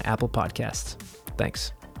review on Apple Podcasts.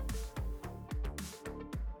 Thanks.